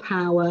have the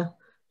power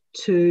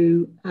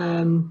to,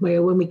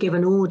 where when we give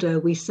an order,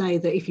 we say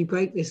that if you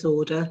break this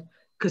order,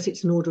 because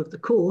it's an order of the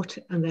court,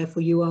 and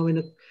therefore you are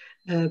in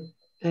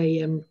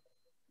a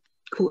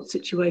court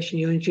situation,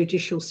 you're in a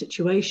judicial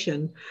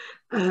situation,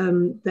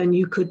 then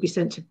you could be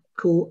sent to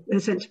court,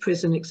 sent to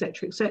prison,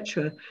 etc.,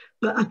 etc.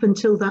 But up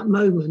until that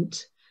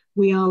moment,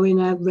 we are in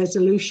a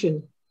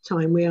resolution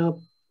time. We are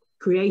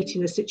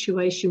creating a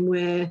situation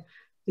where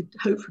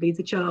hopefully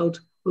the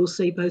child will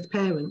see both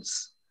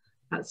parents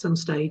at some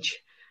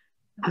stage.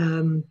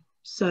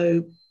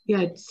 So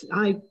yeah,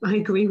 I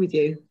agree with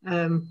you.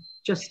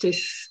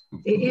 Justice,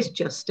 it is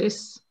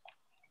justice.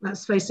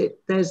 Let's face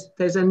it,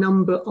 there's a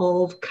number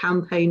of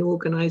campaign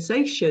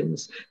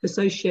organisations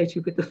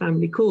associated with the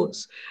family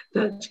courts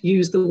that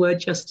use the word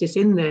justice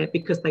in there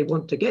because they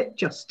want to get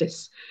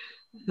justice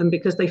and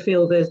because they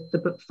feel there's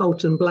the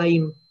fault and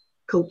blame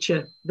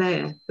culture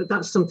there. But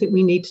that's something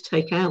we need to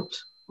take out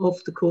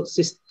of the court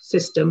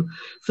system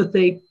for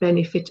the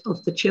benefit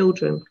of the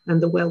children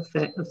and the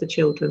welfare of the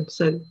children.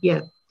 So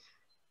yeah,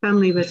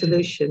 family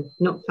resolution,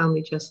 not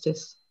family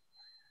justice.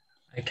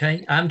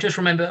 Okay, just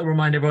remind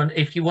everyone,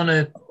 if you want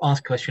to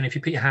ask a question, if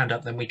you put your hand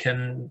up, then we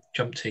can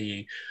jump to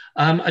you.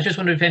 I just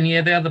wonder if any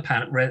of the other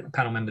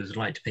panel members would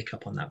like to pick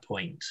up on that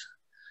point.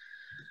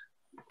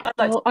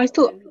 Well, I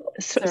thought,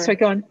 sorry,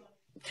 go on.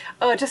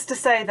 Oh, just to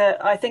say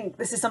that I think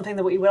this is something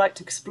that we would like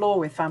to explore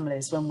with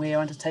families when we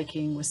are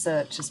undertaking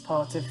research as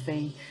part of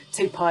the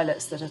 2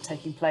 pilots that are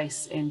taking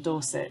place in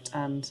Dorset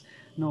and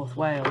North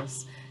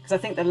Wales. Because I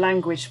think the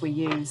language we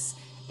use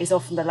is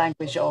often the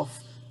language of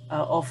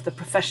the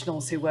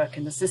professionals who work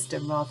in the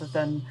system rather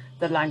than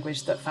the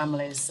language that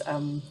families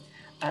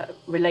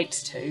relate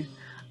to.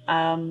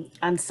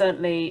 And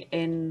certainly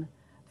in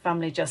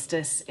family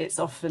justice, it's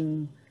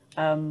often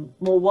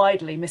more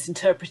widely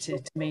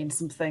misinterpreted to mean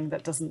something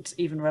that doesn't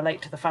even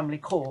relate to the family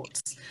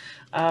courts.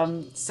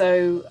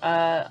 So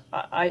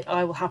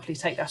I will happily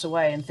take that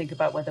away and think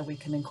about whether we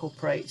can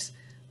incorporate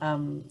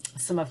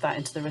some of that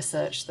into the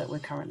research that we're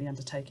currently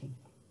undertaking.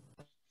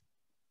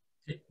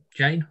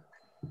 Jane?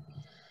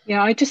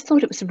 Yeah, I just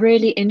thought it was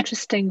really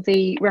interesting,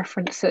 the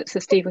reference that Sir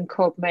Stephen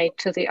Cobb made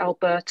to the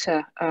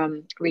Alberta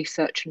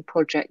research and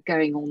project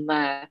going on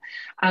there,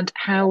 and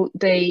how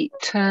they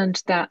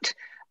turned that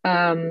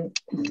the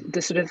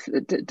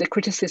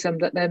criticism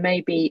that there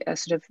may be a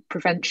sort of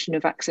prevention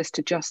of access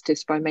to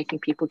justice by making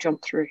people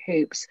jump through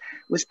hoops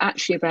was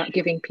actually about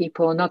giving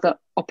people another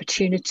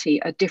opportunity,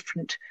 a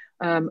different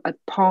a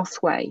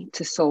pathway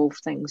to solve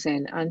things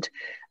in. And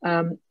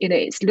you know,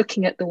 it's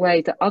looking at the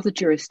way that other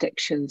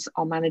jurisdictions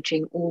are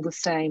managing all the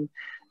same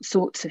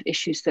sorts of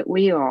issues that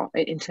we are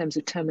in terms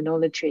of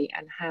terminology,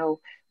 and how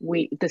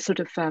the sort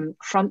of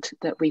front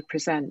that we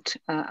present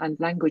and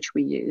language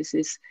we use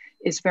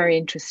is very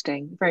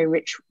interesting, very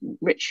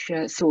rich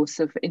source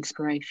of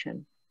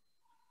inspiration.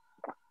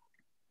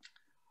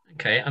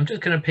 Okay, I'm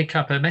just going to pick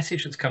up a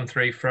message that's come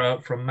through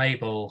from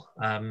Mabel.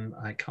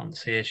 I can't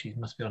see her, she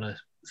must be on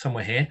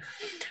somewhere here,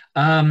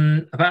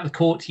 about the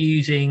court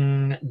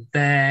using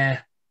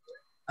their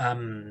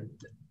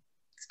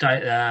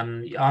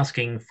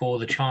asking for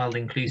the child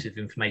inclusive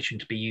information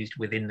to be used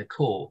within the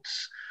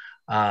courts.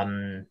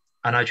 And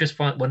I just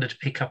wanted to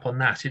pick up on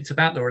that. It's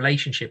about the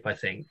relationship, I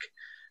think,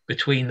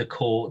 between the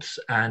courts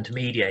and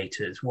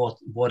mediators.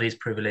 What is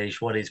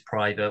privileged, what is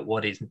private,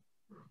 what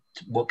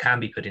can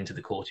be put into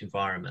the court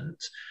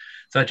environment.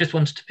 So I just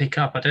wanted to pick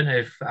up, I don't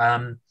know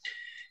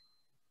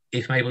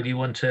if Mabel, you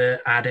want to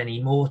add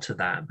any more to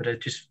that, but I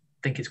just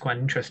think it's quite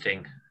an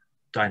interesting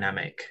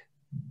dynamic.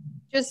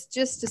 Just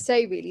to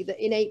say really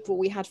that in April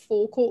we had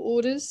 4 court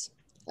orders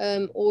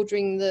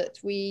ordering that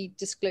we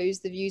disclose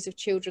the views of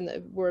children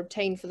that were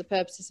obtained for the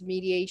purposes of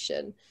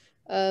mediation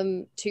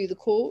to the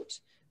court.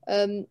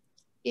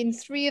 In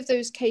 3 of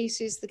those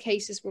cases, the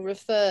cases were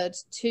referred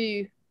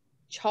to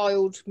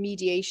child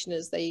mediation,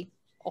 as they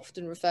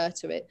often refer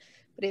to it,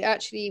 but it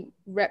actually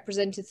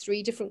represented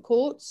 3 different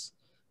courts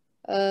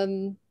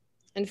and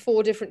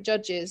 4 different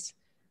judges.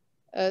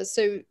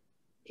 So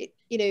it,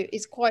 you know,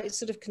 it's quite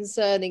sort of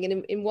concerning.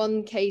 And in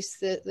one case,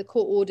 the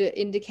court order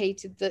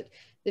indicated that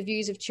the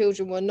views of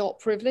children were not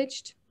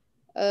privileged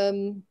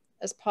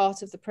as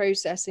part of the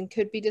process and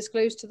could be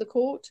disclosed to the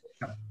court.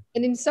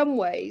 And in some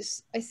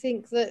ways, I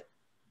think that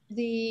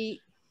the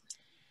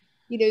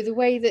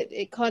way that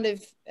it kind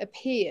of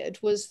appeared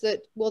was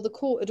that, well, the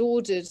court had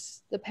ordered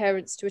the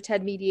parents to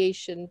attend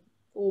mediation,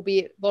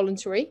 albeit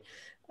voluntary,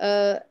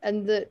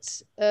 and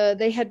that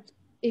they had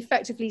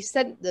effectively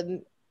sent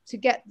them to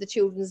get the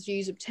children's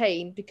views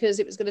obtained because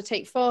it was going to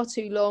take far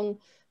too long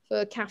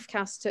for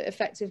CAFCAS to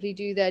effectively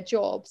do their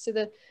job. So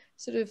the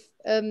sort of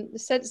the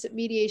sense that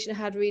mediation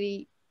had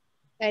really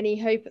any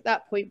hope at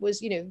that point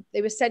was, you know,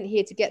 they were sent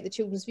here to get the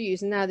children's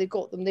views, and now they've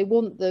got them. They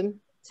want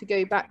them to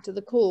go back to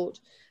the court.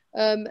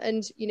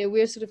 And, you know,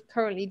 we're sort of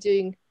currently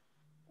doing,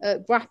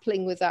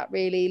 grappling with that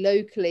really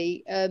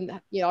locally.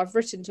 You know, I've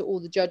written to all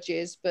the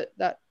judges, but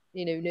that,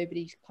 you know,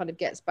 nobody kind of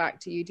gets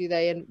back to you, do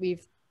they? And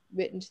we've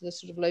written to the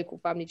sort of local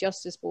family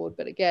justice board,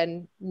 but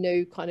again,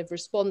 no kind of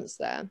response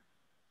there.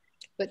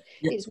 But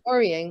yeah, it's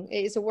worrying.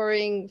 It is a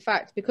worrying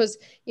fact because,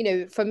 you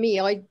know, for me,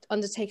 I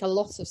undertake a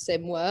lot of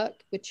sim work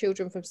with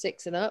children from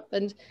 6 and up.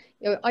 And,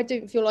 you know, I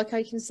don't feel like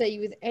I can say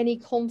with any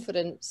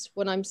confidence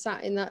when I'm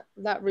sat in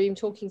that room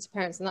talking to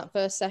parents in that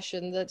first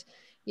session that,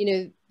 you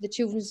know, the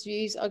children's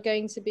views are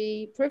going to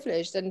be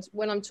privileged. And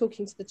when I'm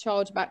talking to the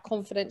child about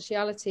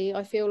confidentiality,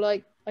 I feel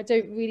like I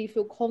don't really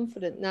feel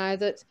confident now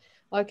that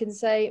I can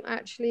say,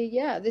 actually,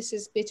 yeah, this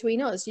is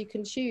between us. You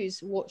can choose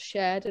what's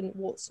shared and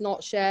what's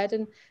not shared.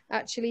 And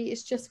actually,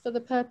 it's just for the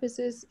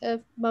purposes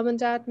of mum and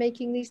dad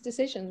making these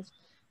decisions.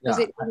 Because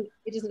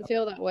it doesn't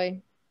feel that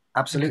way.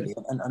 Absolutely.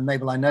 And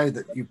Mabel, I know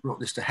that you brought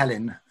this to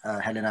Helen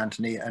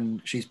Anthony,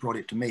 and she's brought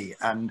it to me.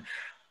 And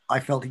I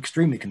felt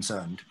extremely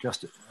concerned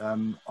just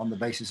on the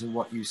basis of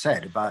what you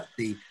said about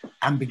the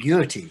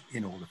ambiguity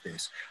in all of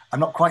this. I'm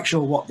not quite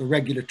sure what the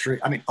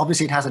regulatory, I mean,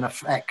 obviously it has an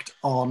effect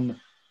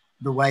on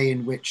the way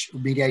in which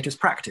mediators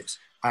practice,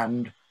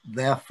 and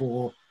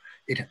therefore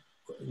the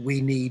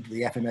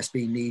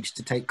FMSB needs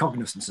to take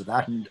cognizance of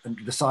that and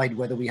decide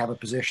whether we have a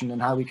position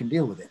and how we can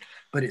deal with it.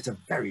 But it's a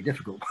very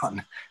difficult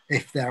one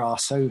if there are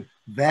so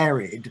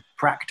varied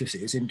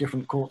practices in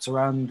different courts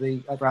around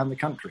the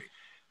country.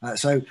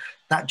 So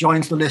that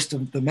joins the list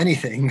of the many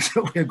things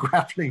that we're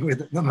grappling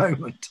with at the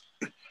moment.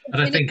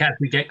 But I think as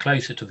we get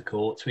closer to the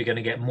courts, we're going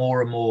to get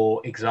more and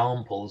more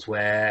examples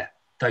where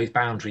those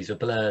boundaries are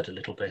blurred a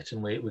little bit,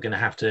 and we're going to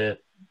have to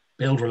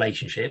build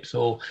relationships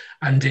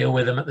and deal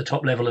with them at the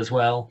top level as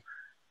well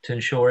to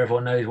ensure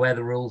everyone knows where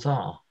the rules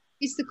are.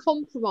 It's the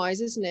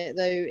compromise, isn't it,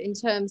 though, in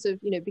terms of,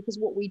 you know, because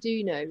what we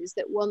do know is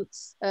that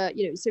once,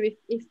 you know, so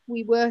if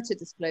we were to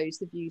disclose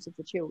the views of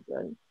the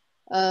children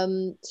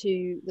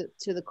to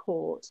the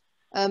court,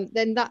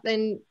 then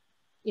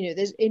you know,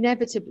 there's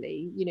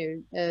inevitably,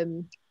 you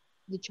know,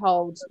 the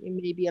child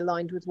may be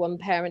aligned with one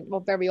parent. Well,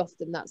 very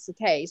often that's the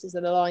case as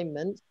an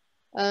alignment.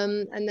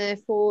 And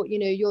therefore, you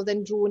know, you're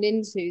then drawn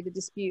into the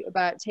dispute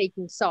about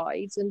taking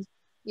sides, and,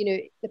 you know,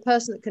 the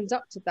person that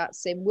conducted that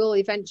sim will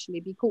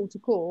eventually be called to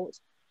court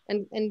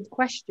and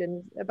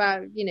questioned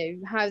about, you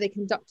know, how they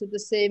conducted the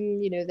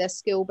sim, you know, their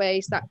skill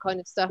base, that kind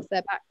of stuff,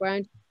 their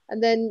background.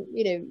 And then,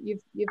 you know,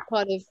 you've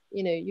kind of,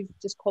 you know, you've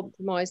just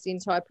compromised the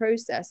entire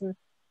process. And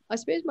I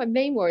suppose my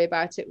main worry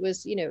about it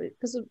was, you know,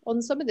 because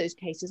on some of those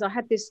cases, I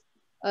had this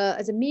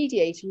as a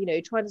mediator, you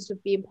know, trying to sort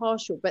of be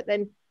impartial, but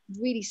then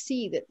really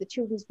see that the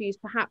children's views,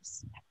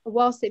 perhaps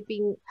whilst they've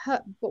been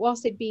hurt, but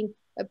whilst they've been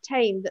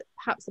obtained, that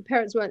perhaps the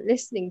parents weren't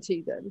listening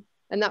to them,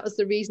 and that was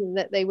the reason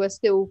that they were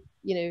still,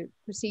 you know,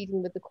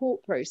 proceeding with the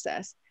court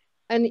process.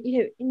 And,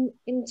 you know,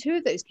 in 2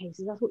 of those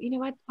cases, I thought, you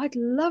know, I'd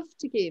love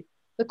to give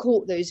the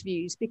court those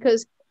views,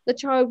 because the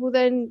child will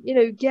then, you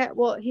know, get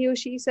what he or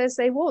she says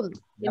they want,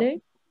 you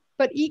know.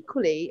 But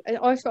equally,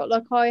 I felt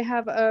like I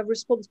have a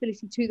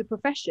responsibility to the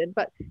profession,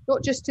 but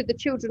not just to the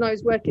children I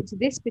was working to,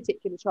 this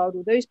particular child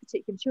or those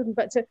particular children,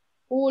 but to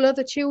all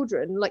other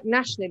children, like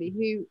nationally,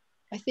 who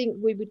I think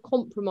we would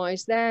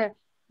compromise their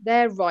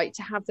right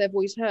to have their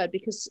voice heard.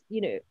 Because,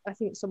 you know, I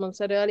think someone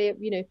said earlier,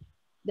 you know,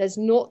 there's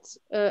not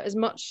as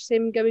much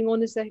sim going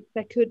on as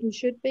there could and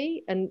should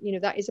be. And, you know,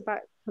 that is about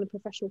kind of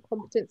professional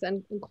competence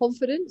and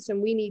confidence. And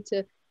we need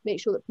to make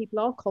sure that people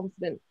are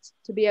confident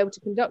to be able to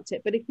conduct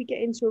it. But if we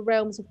get into a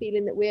realms of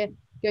feeling that we're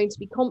going to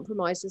be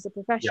compromised as a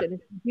profession,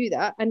 if we do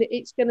that, and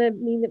it's going to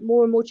mean that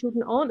more and more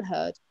children aren't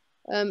heard.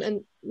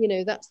 And, you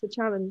know, that's the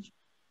challenge.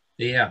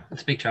 Yeah,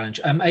 it's a big challenge.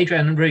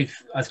 Adrian and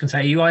Ruth, I was going to say,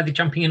 are you either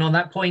jumping in on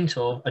that point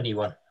or a new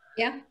one?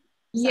 Yeah.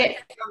 Yeah.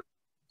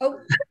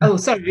 Oh,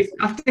 sorry.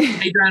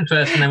 Adrian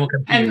first, and then we'll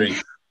come to you,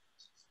 Ruth.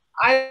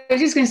 I was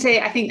just going to say,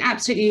 I think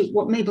absolutely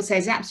what Mabel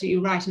says is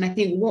absolutely right. And I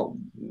think what,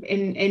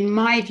 in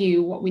my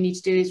view, what we need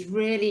to do is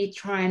really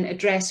try and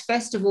address,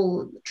 first of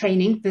all,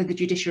 training for the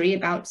judiciary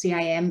about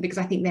CIM, because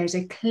I think there's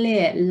a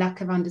clear lack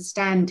of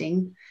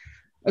understanding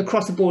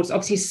across the board.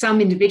 Obviously,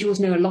 some individuals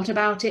know a lot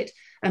about it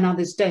and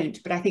others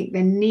don't, but I think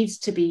there needs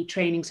to be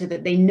training so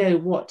that they know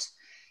what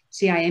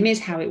CIM is,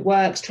 how it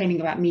works,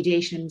 training about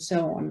mediation and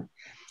so on.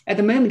 At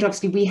the moment,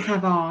 obviously, we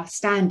have our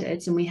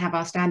standards, and we have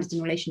our standards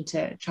in relation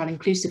to child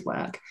inclusive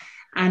work.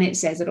 And it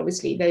says that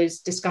obviously those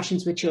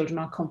discussions with children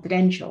are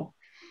confidential,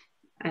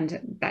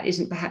 and that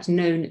isn't perhaps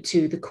known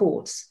to the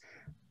courts.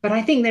 But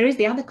I think there is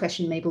the other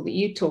question, Mabel, that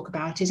you talk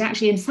about is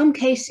actually in some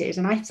cases,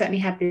 and I've certainly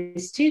had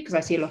this too, because I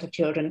see a lot of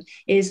children,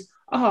 is,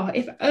 oh,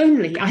 if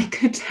only I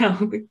could tell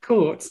the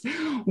courts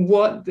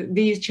what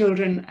these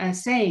children are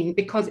saying,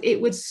 because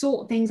it would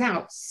sort things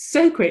out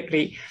so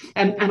quickly,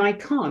 and I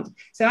can't.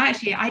 So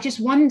actually, I just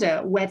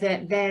wonder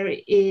whether there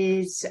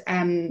is,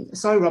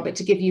 sorry, Robert,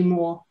 to give you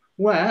more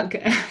work,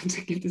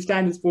 to give the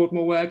Standards Board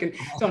more work and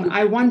so on.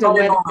 I wonder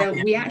whether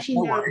we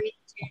actually now need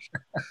to,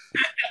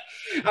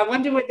 I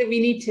wonder whether we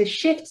need to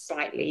shift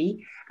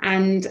slightly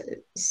and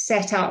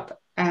set up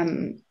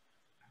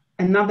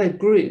another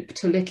group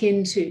to look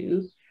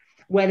into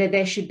whether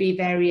there should be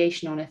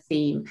variation on a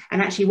theme,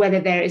 and actually whether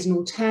there is an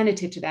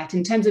alternative to that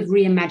in terms of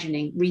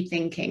reimagining,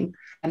 rethinking,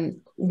 and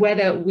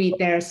whether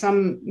there are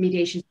some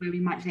mediations where we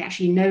might say,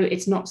 actually, no,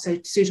 it's not so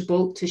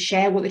suitable to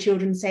share what the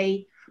children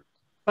say,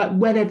 but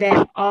whether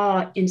there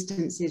are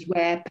instances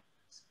where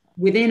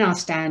within our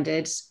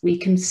standards, we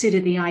consider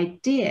the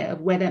idea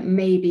of whether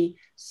maybe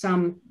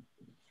some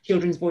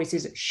children's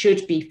voices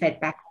should be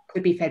fed back,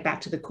 could be fed back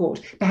to the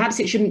court.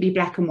 Perhaps it shouldn't be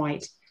black and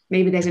white.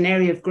 Maybe there's an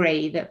area of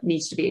grey that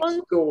needs to be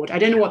explored. I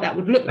don't know what that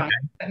would look like,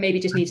 but maybe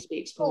just needs to be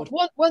explored.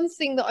 One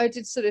thing that I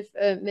did sort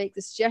of make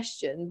the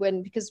suggestion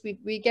because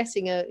we're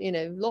getting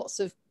lots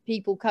of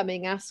people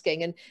coming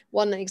asking, and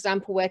one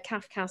example where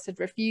CAFCAS had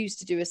refused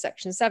to do a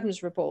Section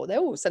 7's report, they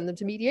all send them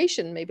to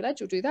mediation. Maybe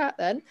Ledge will do that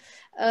then.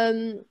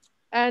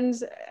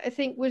 And I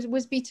think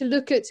was be to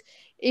look at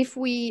if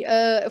we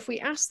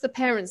ask the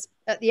parents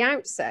at the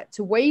outset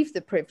to waive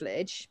the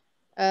privilege.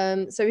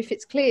 So if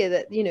it's clear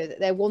that that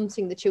they're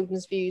wanting the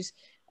children's views,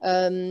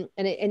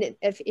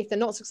 if they're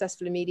not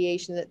successful in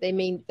mediation, that they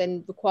may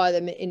then require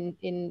them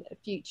in a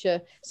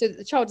future, so that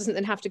the child doesn't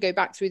then have to go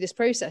back through this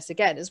process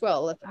again as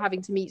well, of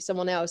having to meet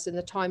someone else in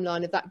the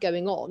timeline of that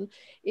going on.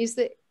 Is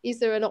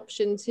there an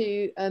option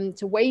to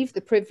waive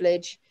the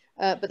privilege,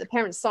 but the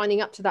parents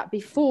signing up to that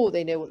before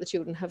they know what the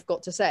children have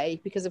got to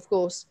say? Because of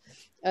course,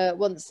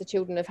 once the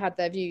children have had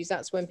their views,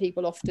 that's when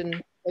people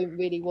often don't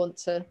really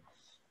want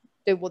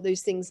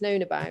those things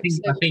known about.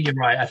 I think you're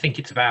right. I think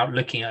it's about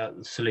looking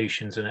at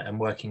solutions and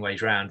working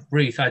ways around.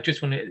 Ruth, I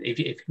just want to, if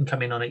you can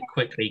come in on it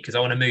quickly, because I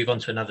want to move on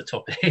to another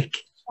topic.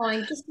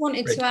 I just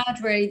wanted to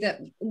add really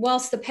that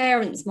whilst the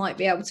parents might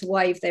be able to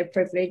waive their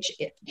privilege,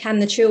 can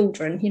the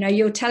children?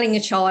 You're telling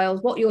a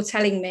child, what you're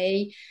telling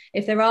me,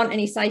 if there aren't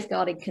any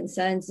safeguarding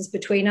concerns, is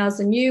between us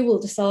and you. Will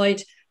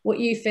decide what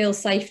you feel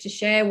safe to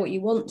share, what you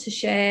want to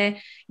share.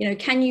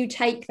 Can you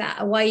take that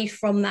away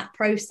from that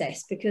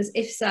process? Because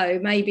if so,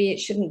 maybe it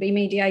shouldn't be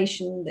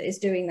mediation that is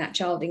doing that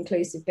child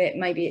inclusive bit.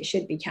 Maybe it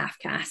should be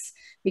CAFCAS,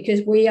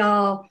 because we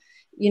are,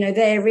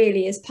 there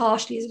really is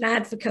partially as an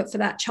advocate for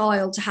that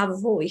child to have a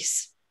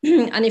voice.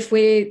 And if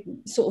we're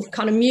sort of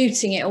kind of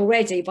muting it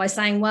already by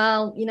saying,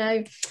 well,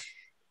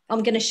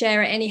 I'm going to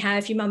share it anyhow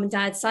if your mum and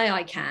dad say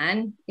I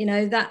can,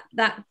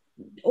 that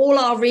all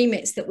our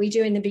remits that we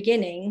do in the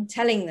beginning,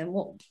 telling them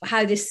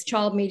how this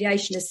child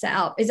mediation is set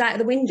up, is out of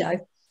the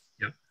window.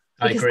 Yeah,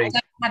 I agree. I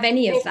don't have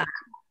any of that.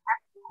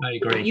 I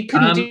agree. You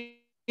couldn't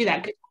do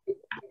that.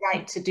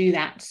 Right to do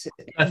that.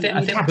 I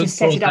think have to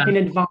set it up in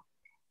advance.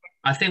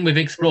 I think we've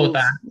explored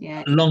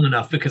that long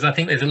enough, because I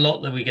think there's a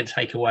lot that we can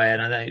take away,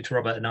 and I know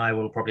Robert and I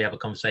will probably have a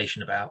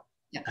conversation about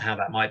how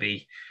that might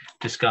be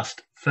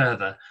discussed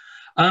further.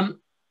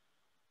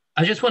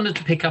 I just wanted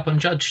to pick up on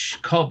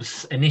Judge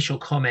Cobb's initial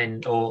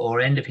comment or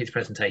end of his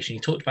presentation. He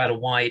talked about a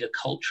wider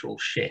cultural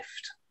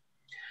shift.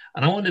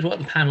 And I wondered what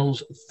the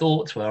panel's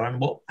thoughts were on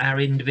what our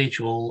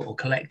individual or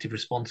collective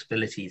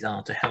responsibilities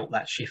are to help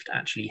that shift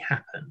actually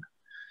happen.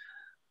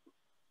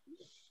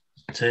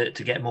 To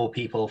get more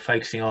people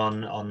focusing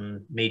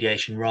on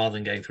mediation rather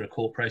than going through a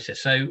court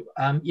process. So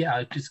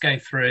I'll just go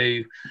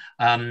through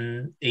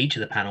each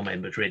of the panel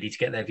members really to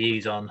get their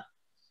views on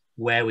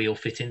where we all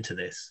fit into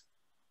this.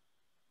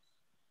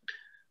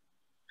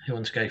 Who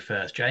wants to go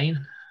first?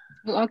 Jane?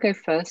 Well, I'll go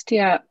first.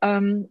 Yeah,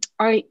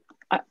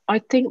 I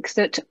think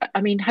that,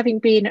 having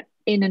been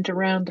in and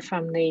around the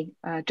family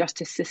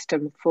justice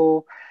system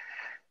for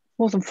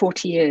more than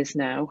 40 years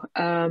now,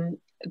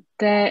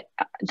 there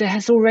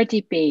has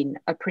already been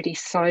a pretty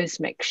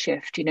seismic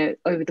shift,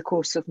 over the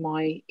course of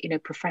my,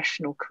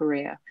 professional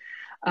career.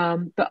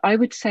 But I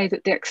would say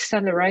that the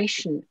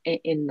acceleration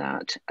in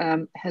that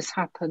has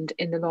happened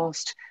in the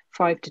last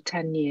 5 to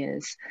 10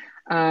 years,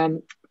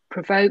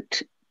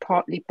 provoked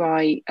partly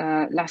by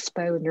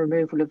LASPO and the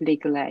removal of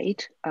legal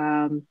aid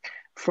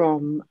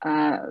from,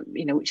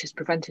 which has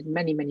prevented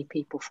many, many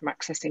people from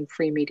accessing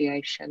free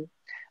mediation,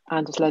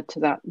 and has led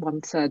to that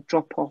 1/3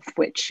 drop-off,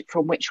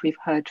 from which we've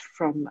heard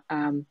from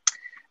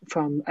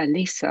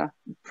Lisa,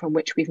 from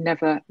which we've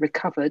never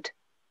recovered.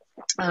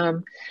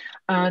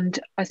 And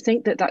I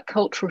think that that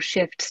cultural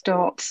shift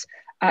starts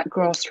at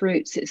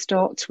grassroots. It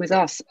starts with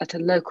us at a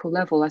local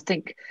level. I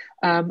think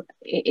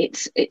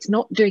it's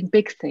not doing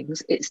big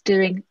things, it's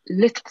doing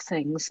little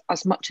things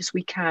as much as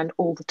we can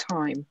all the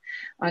time.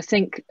 I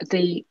think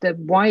the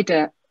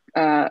wider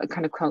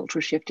kind of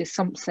cultural shift is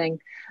something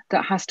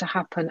that has to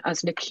happen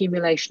as an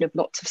accumulation of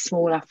lots of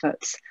small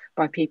efforts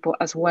by people,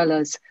 as well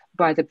as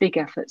by the big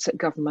efforts at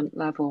government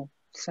level.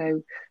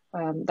 So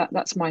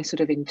that's my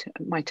sort of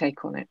my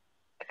take on it.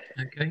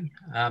 Okay,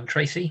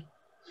 Tracey?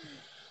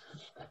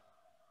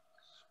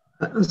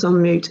 I was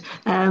on mute.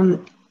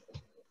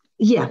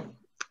 Yeah,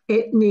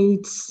 it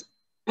needs,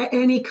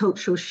 any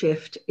cultural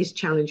shift is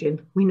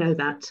challenging. We know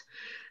that.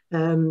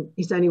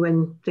 It's only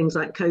when things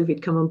like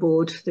COVID come on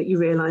board that you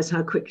realise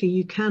how quickly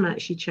you can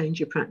actually change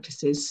your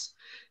practices.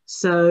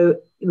 So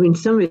in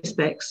some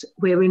respects,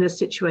 we're in a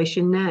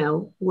situation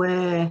now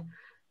where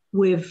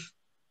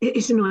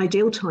it's an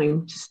ideal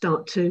time to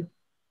start to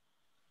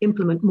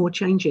implement more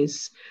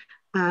changes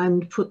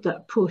and put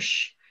that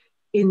push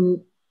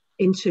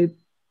into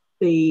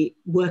the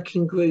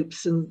working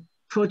groups and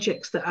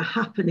projects that are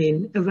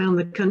happening around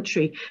the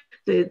country.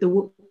 The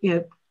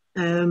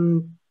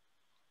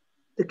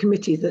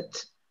committee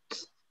that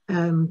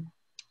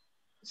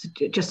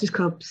Justice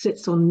Cobb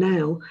sits on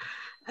now,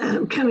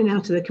 coming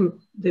out of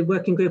the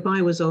working group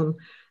I was on,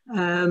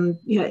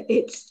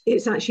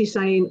 it's actually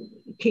saying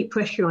keep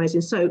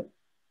pressurising. So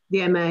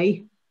the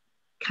MA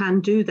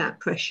can do that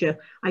pressure.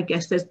 I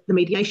guess there's the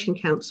Mediation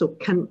Council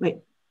can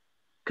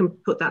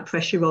put that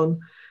pressure on.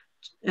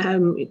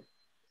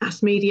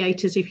 Ask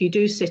mediators, if you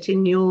do sit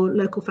in your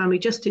local family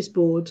justice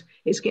board,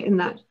 it's getting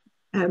that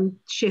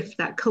shift,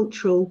 that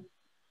cultural,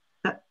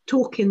 that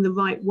talk in the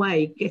right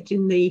way,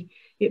 getting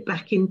it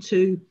back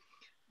into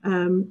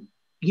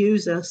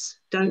use us,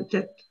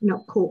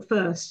 not court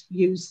first,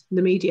 use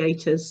the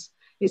mediators.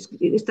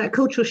 It's that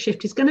cultural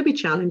shift. It's going to be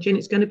challenging,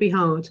 it's going to be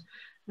hard.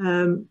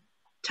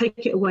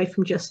 Take it away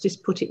from justice,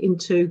 put it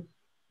into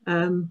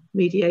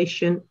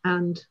mediation,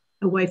 and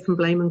away from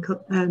blame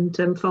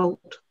and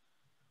fault.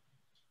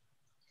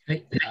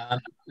 Okay.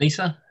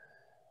 Lisa?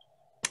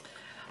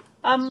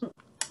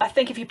 I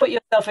think if you put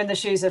yourself in the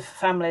shoes of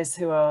families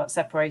who are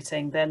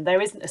separating, then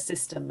there isn't a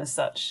system as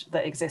such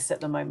that exists at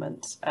the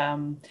moment.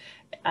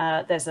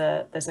 There's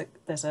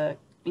a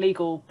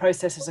legal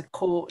process, there's a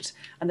court,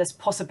 and there's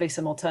possibly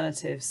some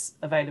alternatives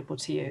available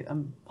to you,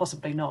 and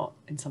possibly not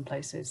in some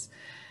places.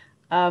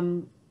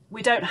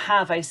 We don't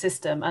have a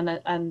system,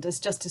 and as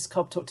Justice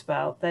Cobb talked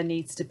about, there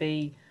needs to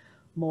be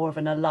more of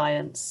an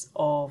alliance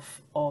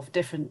of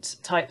different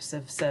types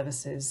of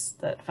services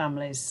that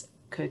families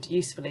could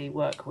usefully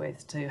work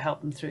with to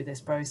help them through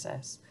this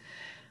process.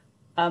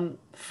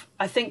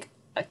 I think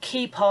a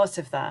key part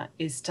of that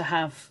is to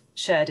have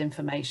shared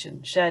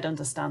information, shared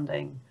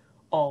understanding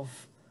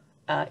of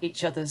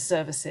each other's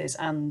services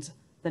and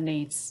the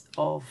needs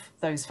of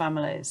those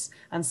families.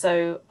 And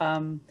so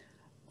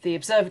the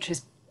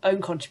Observatory's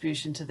own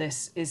contribution to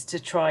this is to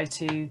try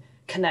to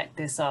connect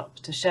this up,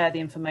 to share the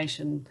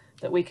information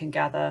that we can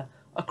gather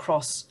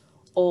across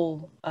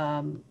all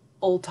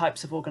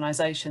types of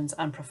organisations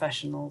and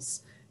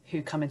professionals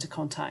who come into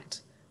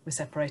contact with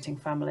separating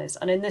families.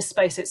 And in this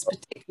space, it's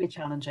particularly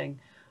challenging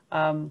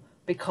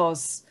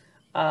because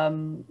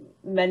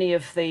many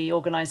of the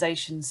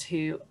organisations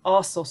who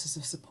are sources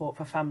of support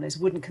for families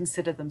wouldn't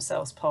consider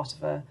themselves part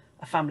of a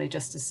family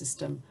justice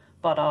system,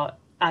 but are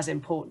as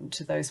important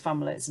to those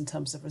families in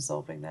terms of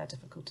resolving their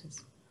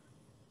difficulties.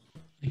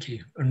 Thank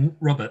you. And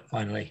Robert,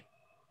 finally.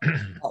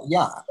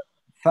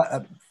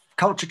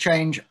 Culture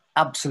change,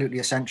 absolutely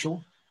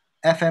essential.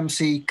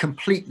 FMC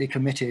completely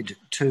committed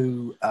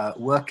to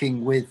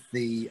working with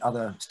the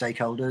other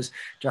stakeholders.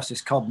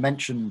 Justice Cobb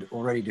mentioned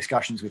already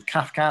discussions with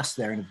CAFCAS.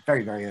 They're in a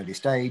very, very early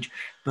stage,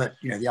 but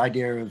the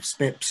idea of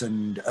SPIPs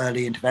and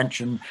early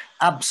intervention,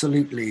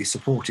 absolutely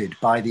supported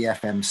by the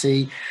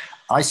FMC.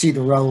 I see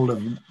the role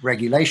of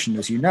regulation,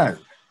 as you know,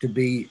 to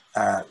be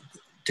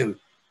to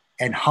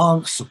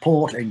enhance,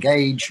 support,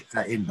 engage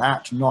in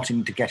that, not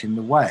to get in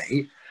the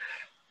way.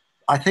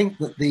 I think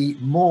that the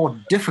more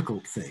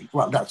difficult thing,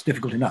 well, that's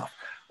difficult enough,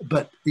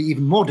 but the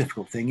even more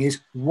difficult thing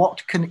is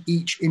what can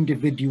each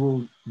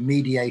individual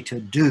mediator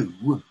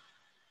do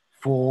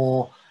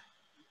for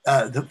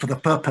the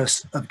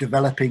purpose of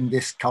developing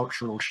this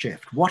cultural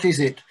shift? What is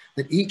it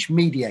that each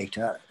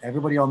mediator,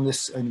 everybody on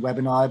this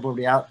webinar,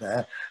 everybody out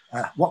there,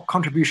 what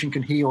contribution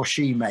can he or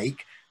she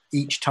make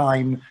each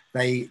time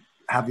they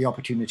have the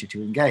opportunity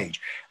to engage?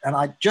 And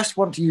I just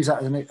want to use that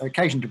as an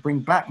occasion to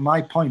bring back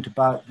my point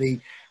about the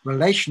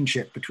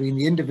relationship between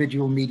the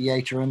individual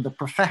mediator and the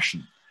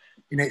profession.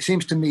 It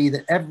seems to me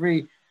that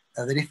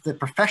that if the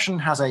profession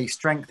has a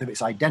strength of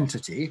its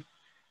identity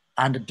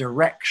and a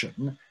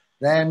direction,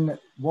 then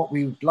what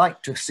we would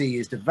like to see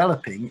is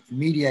developing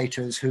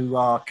mediators who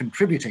are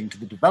contributing to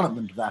the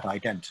development of that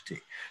identity.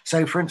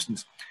 So, for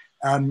instance,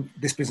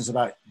 this business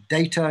about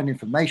data and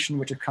information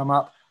which have come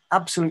up,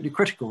 absolutely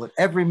critical that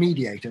every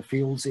mediator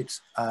feels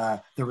it's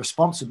the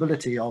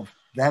responsibility of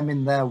them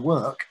in their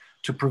work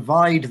to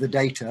provide the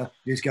data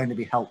that is going to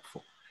be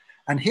helpful.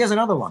 And here's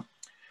another one.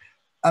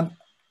 And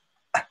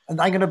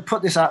I'm going to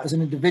put this out as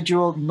an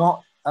individual,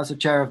 not as a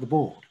chair of the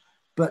board,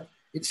 but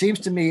it seems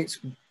to me it's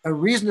a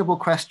reasonable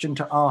question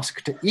to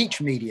ask to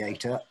each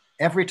mediator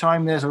every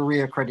time there's a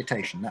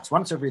reaccreditation. That's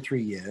once every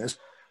 3 years.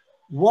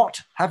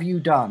 What have you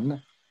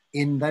done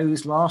in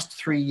those last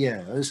 3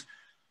 years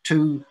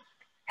to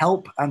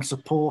help and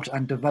support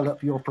and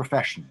develop your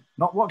profession?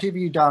 Not what have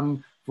you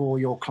done for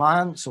your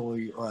clients or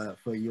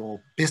for your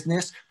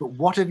business, but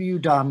what have you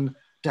done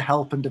to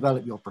help and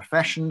develop your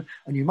profession?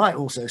 And you might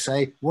also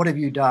say, what have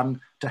you done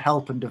to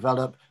help and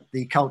develop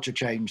the culture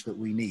change that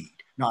we need?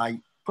 Now, I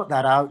put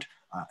that out.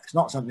 It's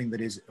not something that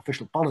is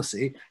official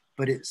policy,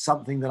 but it's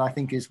something that I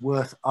think is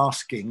worth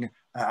asking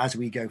as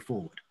we go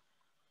forward.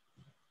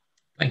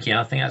 Thank you.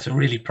 I think that's a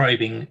really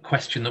probing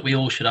question that we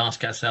all should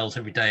ask ourselves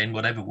every day in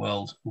whatever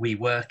world we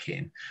work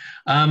in.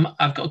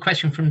 I've got a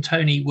question from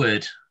Tony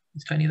Wood.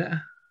 Is Tony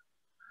there?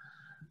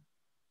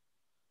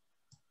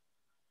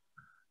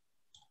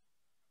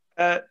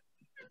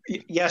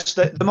 Yes,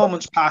 the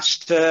moment's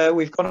passed.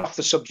 We've gone off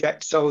the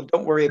subject, so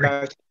don't worry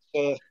about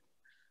it.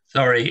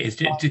 Sorry, it's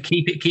to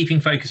keeping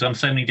focus on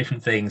so many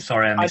different things.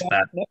 Sorry, I missed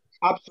that. No,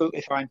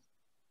 absolutely fine.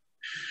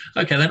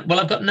 Okay, then. Well,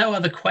 I've got no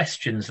other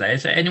questions there.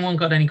 Has anyone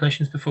got any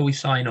questions before we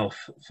sign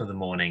off for the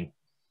morning?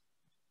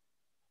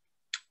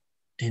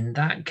 In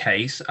that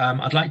case,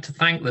 I'd like to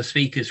thank the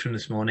speakers from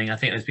this morning. I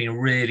think there's been a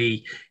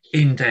really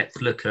in-depth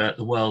look at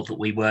the world that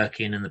we work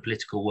in and the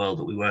political world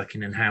that we work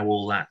in and how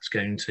all that's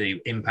going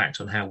to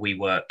impact on how we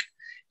work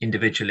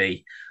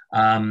individually.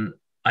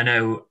 I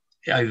know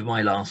over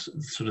my last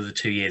sort of the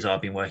 2 years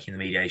I've been working in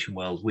the mediation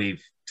world,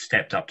 we've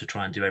stepped up to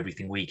try and do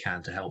everything we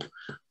can to help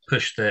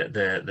push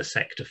the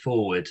sector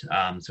forward.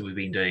 So we've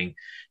been doing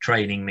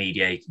training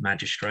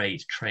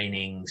magistrates,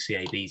 training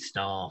CAB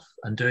staff,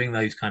 and doing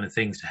those kind of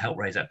things to help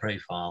raise that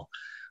profile.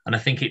 And I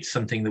think it's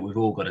something that we've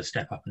all got to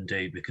step up and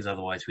do, because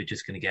otherwise we're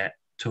just going to get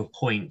to a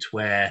point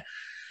where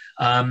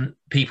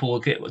people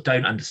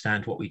don't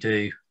understand what we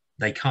do.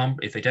 They can't,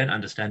 if they don't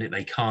understand it,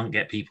 they can't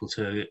get people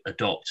to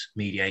adopt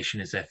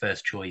mediation as their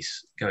first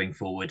choice going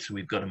forward. So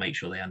we've got to make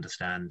sure they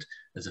understand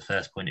as a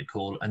first point of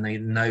call and they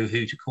know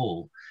who to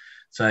call.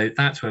 So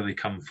that's where we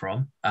come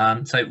from.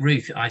 So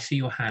Ruth, I see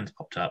your hand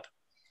popped up.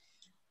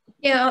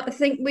 Yeah, I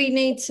think we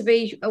need to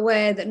be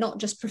aware that not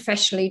just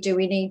professionally do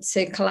we need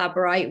to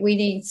collaborate, we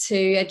need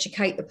to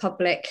educate the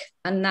public,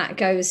 and that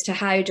goes to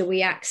how do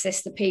we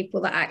access the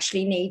people that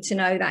actually need to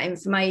know that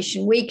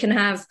information. We can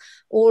have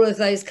all of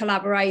those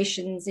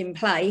collaborations in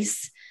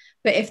place,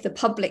 but if the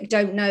public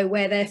don't know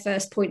where their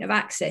first point of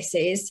access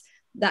is,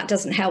 that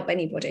doesn't help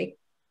anybody.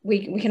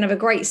 We can have a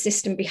great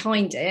system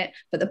behind it,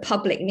 but the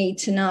public need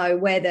to know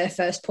where their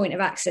first point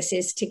of access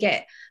is to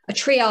get a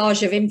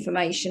triage of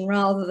information,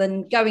 rather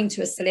than going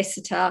to a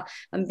solicitor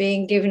and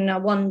being given a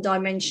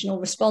one-dimensional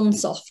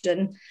response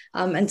often,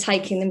 and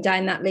taking them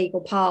down that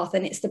legal path.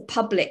 And it's the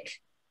public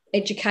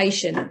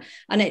education,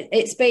 and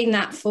it's been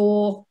that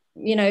for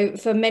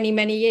many,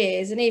 many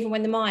years. And even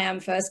when the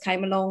MIAM first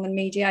came along and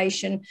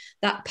mediation,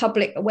 that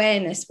public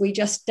awareness we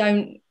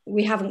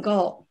haven't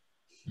got.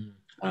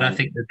 And I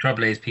think the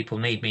trouble is people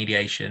need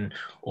mediation,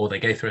 or they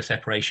go through a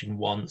separation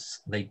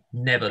once, they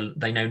know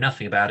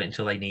nothing about it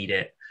until they need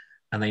it,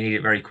 and they need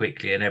it very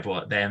quickly, and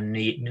their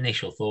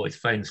initial thought is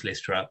phone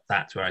solicitor up,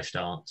 that's where I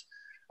start.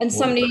 And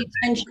somebody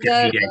mentioned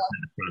earlier,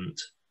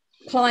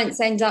 clients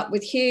end up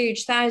with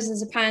huge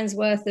thousands of pounds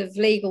worth of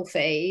legal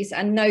fees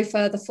and no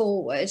further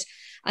forward,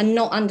 and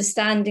not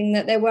understanding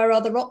that there were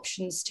other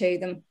options to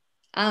them.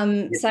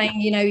 Saying,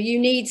 you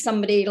need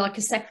somebody like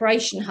a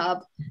separation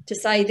hub to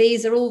say,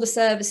 these are all the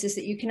services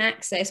that you can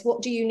access.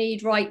 What do you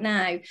need right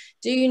now?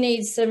 Do you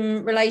need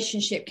some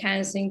relationship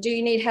counselling? Do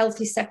you need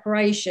healthy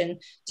separation?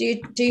 Do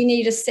you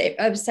need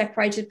a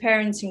separated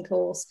parenting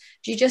course?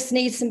 Do you just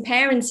need some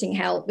parenting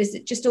help? Is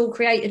it just all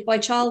created by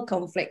child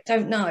conflict?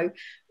 Don't know.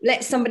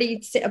 Let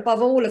somebody sit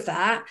above all of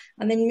that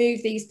and then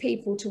move these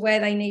people to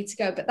where they need to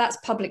go. But that's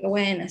public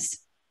awareness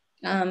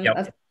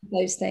of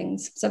those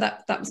things. So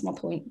that was my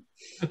point.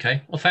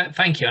 Okay, well,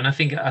 thank you. And I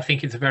think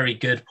it's a very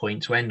good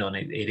point to end on.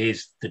 It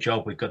is the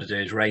job we've got to do,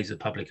 is raise the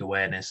public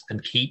awareness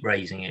and keep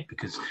raising it,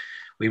 because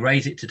we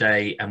raise it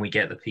today and we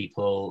get the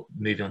people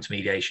moving on to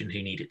mediation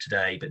who need it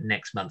today, but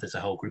next month there's a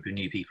whole group of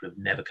new people who have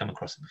never come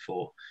across it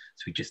before.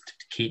 So we just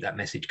keep that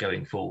message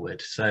going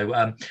forward. So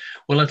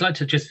well, I'd like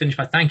to just finish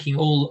by thanking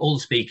all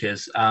the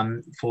speakers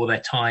for their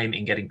time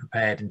in getting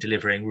prepared and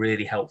delivering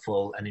really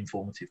helpful and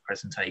informative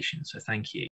presentations. So thank you.